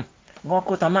 Aram,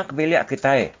 ngaku tamak ke belia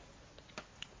kita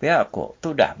pia aku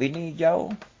tu dah bini jauh.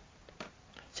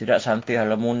 Sidak santai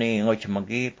halamuni ngoi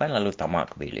cemagi pan lalu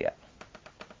tamak ke bilik.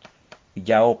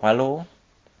 Hijau palu,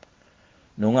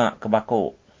 nunga ke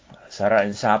baku,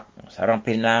 sarang insap, sarang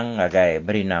pinang, agai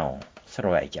berinau,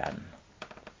 seruai jan.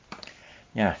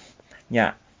 Nya,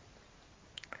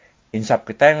 insap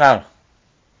kita ngal.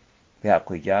 Pihak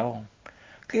ku hijau,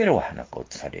 kiruah nak ku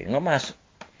tadi, ngemas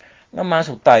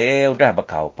utai udah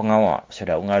bakau pengawak,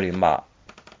 sudah ungal lima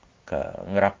ke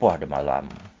ngerapuh di malam.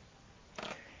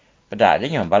 Pedak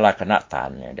dia bala kena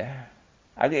tannya dah.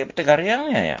 Agak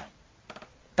petegariangnya ya.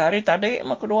 Tari tadi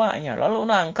mak keduanya.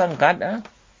 Lalu nangkang kad.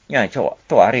 Nya cowok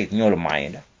tu hari nyul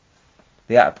main dah.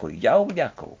 Dia aku jauh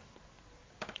jaku.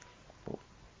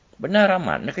 Benar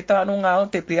aman. Kita nunggal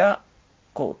ti pihak.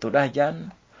 Kok tu dah jan.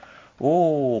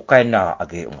 Oh kena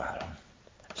agak unggal.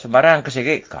 Sembarang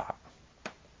kesigit kak.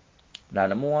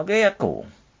 Dan nemu agak aku.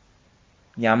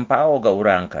 Nyampau ke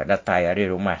orang ke datai dari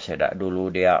rumah saya dulu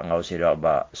dia ngau sidak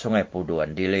ba Sungai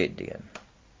Puduan dilit dia.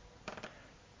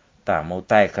 Tak mau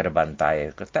tai ke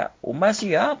bantai kata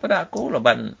umasia pada aku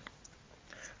leban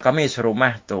kami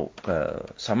serumah tu ke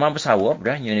sama bersawap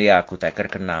dah nyelia aku tak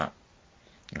kena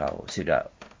ngau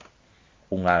sidak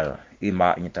unggal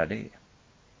imaknya tadi.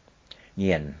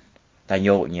 Nyen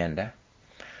tanyok nyen dah.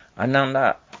 Anang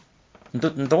dak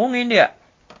entut-entungin dia.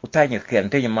 Utanya kian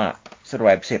tanya mak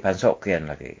seruai besi pansok kian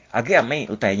lagi. Agi amai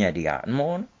utainya dia.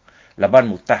 Namun, laban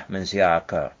mutah mensia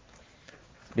ke.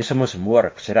 Di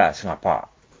semua-semua kesedak sengapa.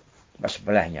 Pas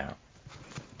sebelahnya.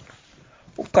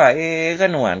 Ukai kan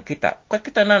nuan kita. Ukai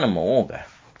kita nanamu ke.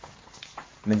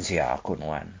 Mensia aku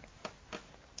nuan.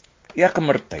 Ia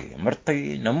kemerti.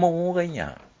 Merti nemu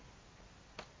kayaknya.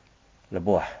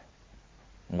 Lebuah.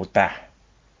 Mutah.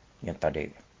 Yang tadi.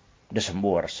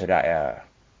 Disembur sedak ya.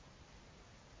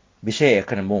 Bisa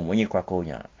kena munyi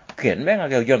kuakunya. Kian bang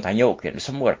agak ujian tanya kian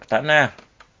semua ke tanah.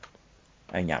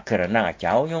 Hanya kerana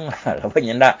ngacau nyung. Lepas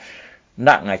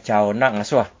nak ngacau nak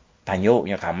ngasuh.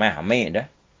 Tanya kamai hamil dah.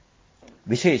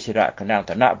 Bisa sirak kena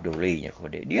tak pedulinya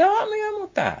kepada dia. Dia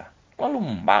muta.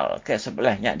 Lalu mbal ke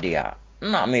sebelahnya dia.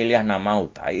 Nak milih nama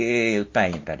utai.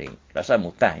 Utainya tadi. Rasa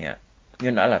mutahnya. Dia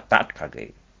nak letak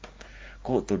kaki.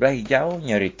 Kau tu dah hijau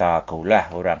nyerita kaulah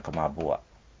orang kemabuk.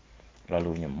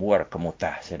 Lalu nyemur ke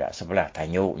mutah sedak sebelah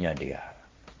tanyuknya dia.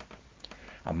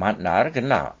 Amat nar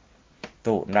kena.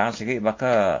 Tu nak sikit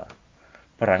baka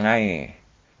perangai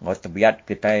ngau tebiat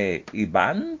kita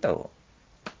iban tu.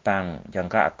 Tang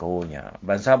jangka akunya.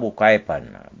 Bangsa bukai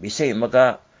pan. Bisik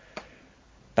maka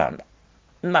tak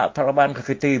nak terleban ke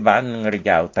kita iban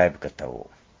ngerjau tai berketau.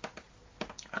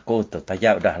 Aku tu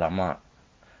tajak dah lama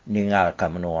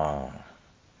ninggalkan menua.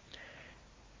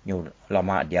 Nyu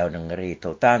lama dia ngeri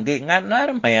tu tanggi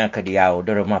nganar maya ke dia di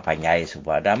rumah panjai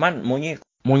subah daman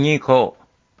munyi ko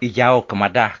ijau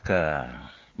kemadah ke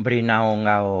berinau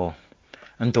ngau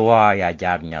entua ya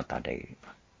jarnya tadi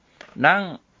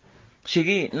nang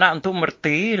sigi nak tu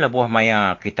merti lebuh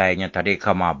maya kitanya tadi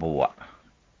kemabua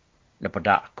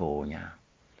daripada akunya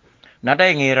nada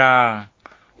ngira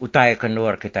utai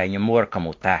kendur kita nyemur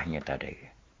kemutahnya tadi.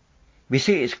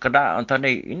 Bisi sekedar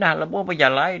tadi inah lebuh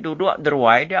berjalai duduk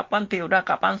deruai dia panti udah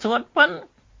kapan suat pan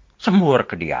sembur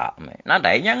ke dia.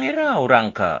 Nada yang ngira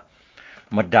orang ke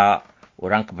medak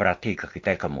orang ke berarti ke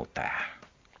kita ke mutah.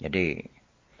 Jadi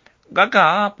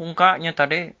gagah pungkaknya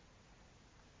tadi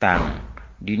tang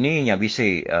dininya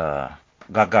bisi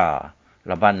gagah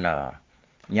laban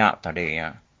nyak tadi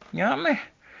ya. Nyak meh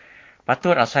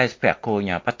patut asai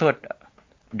sepiakunya patut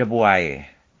debuai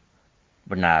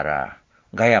benar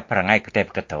gaya perangai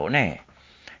ketep ketau ne.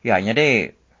 Ya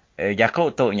nyade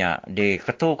jakau tu nya di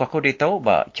ketu aku di tahu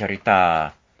ba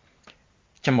cerita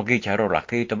cemegi caro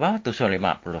laki tu ba tu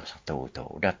 51 tu.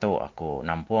 Dah tu aku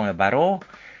nampung baru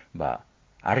ba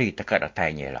hari tekat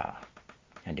datanya lah.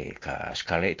 Jadi ke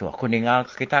sekali itu aku ninggal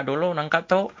kita dulu nangkat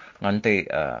tu nanti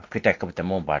kita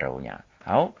ketemu barunya.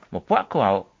 Au, mupu aku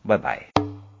au. Bye bye.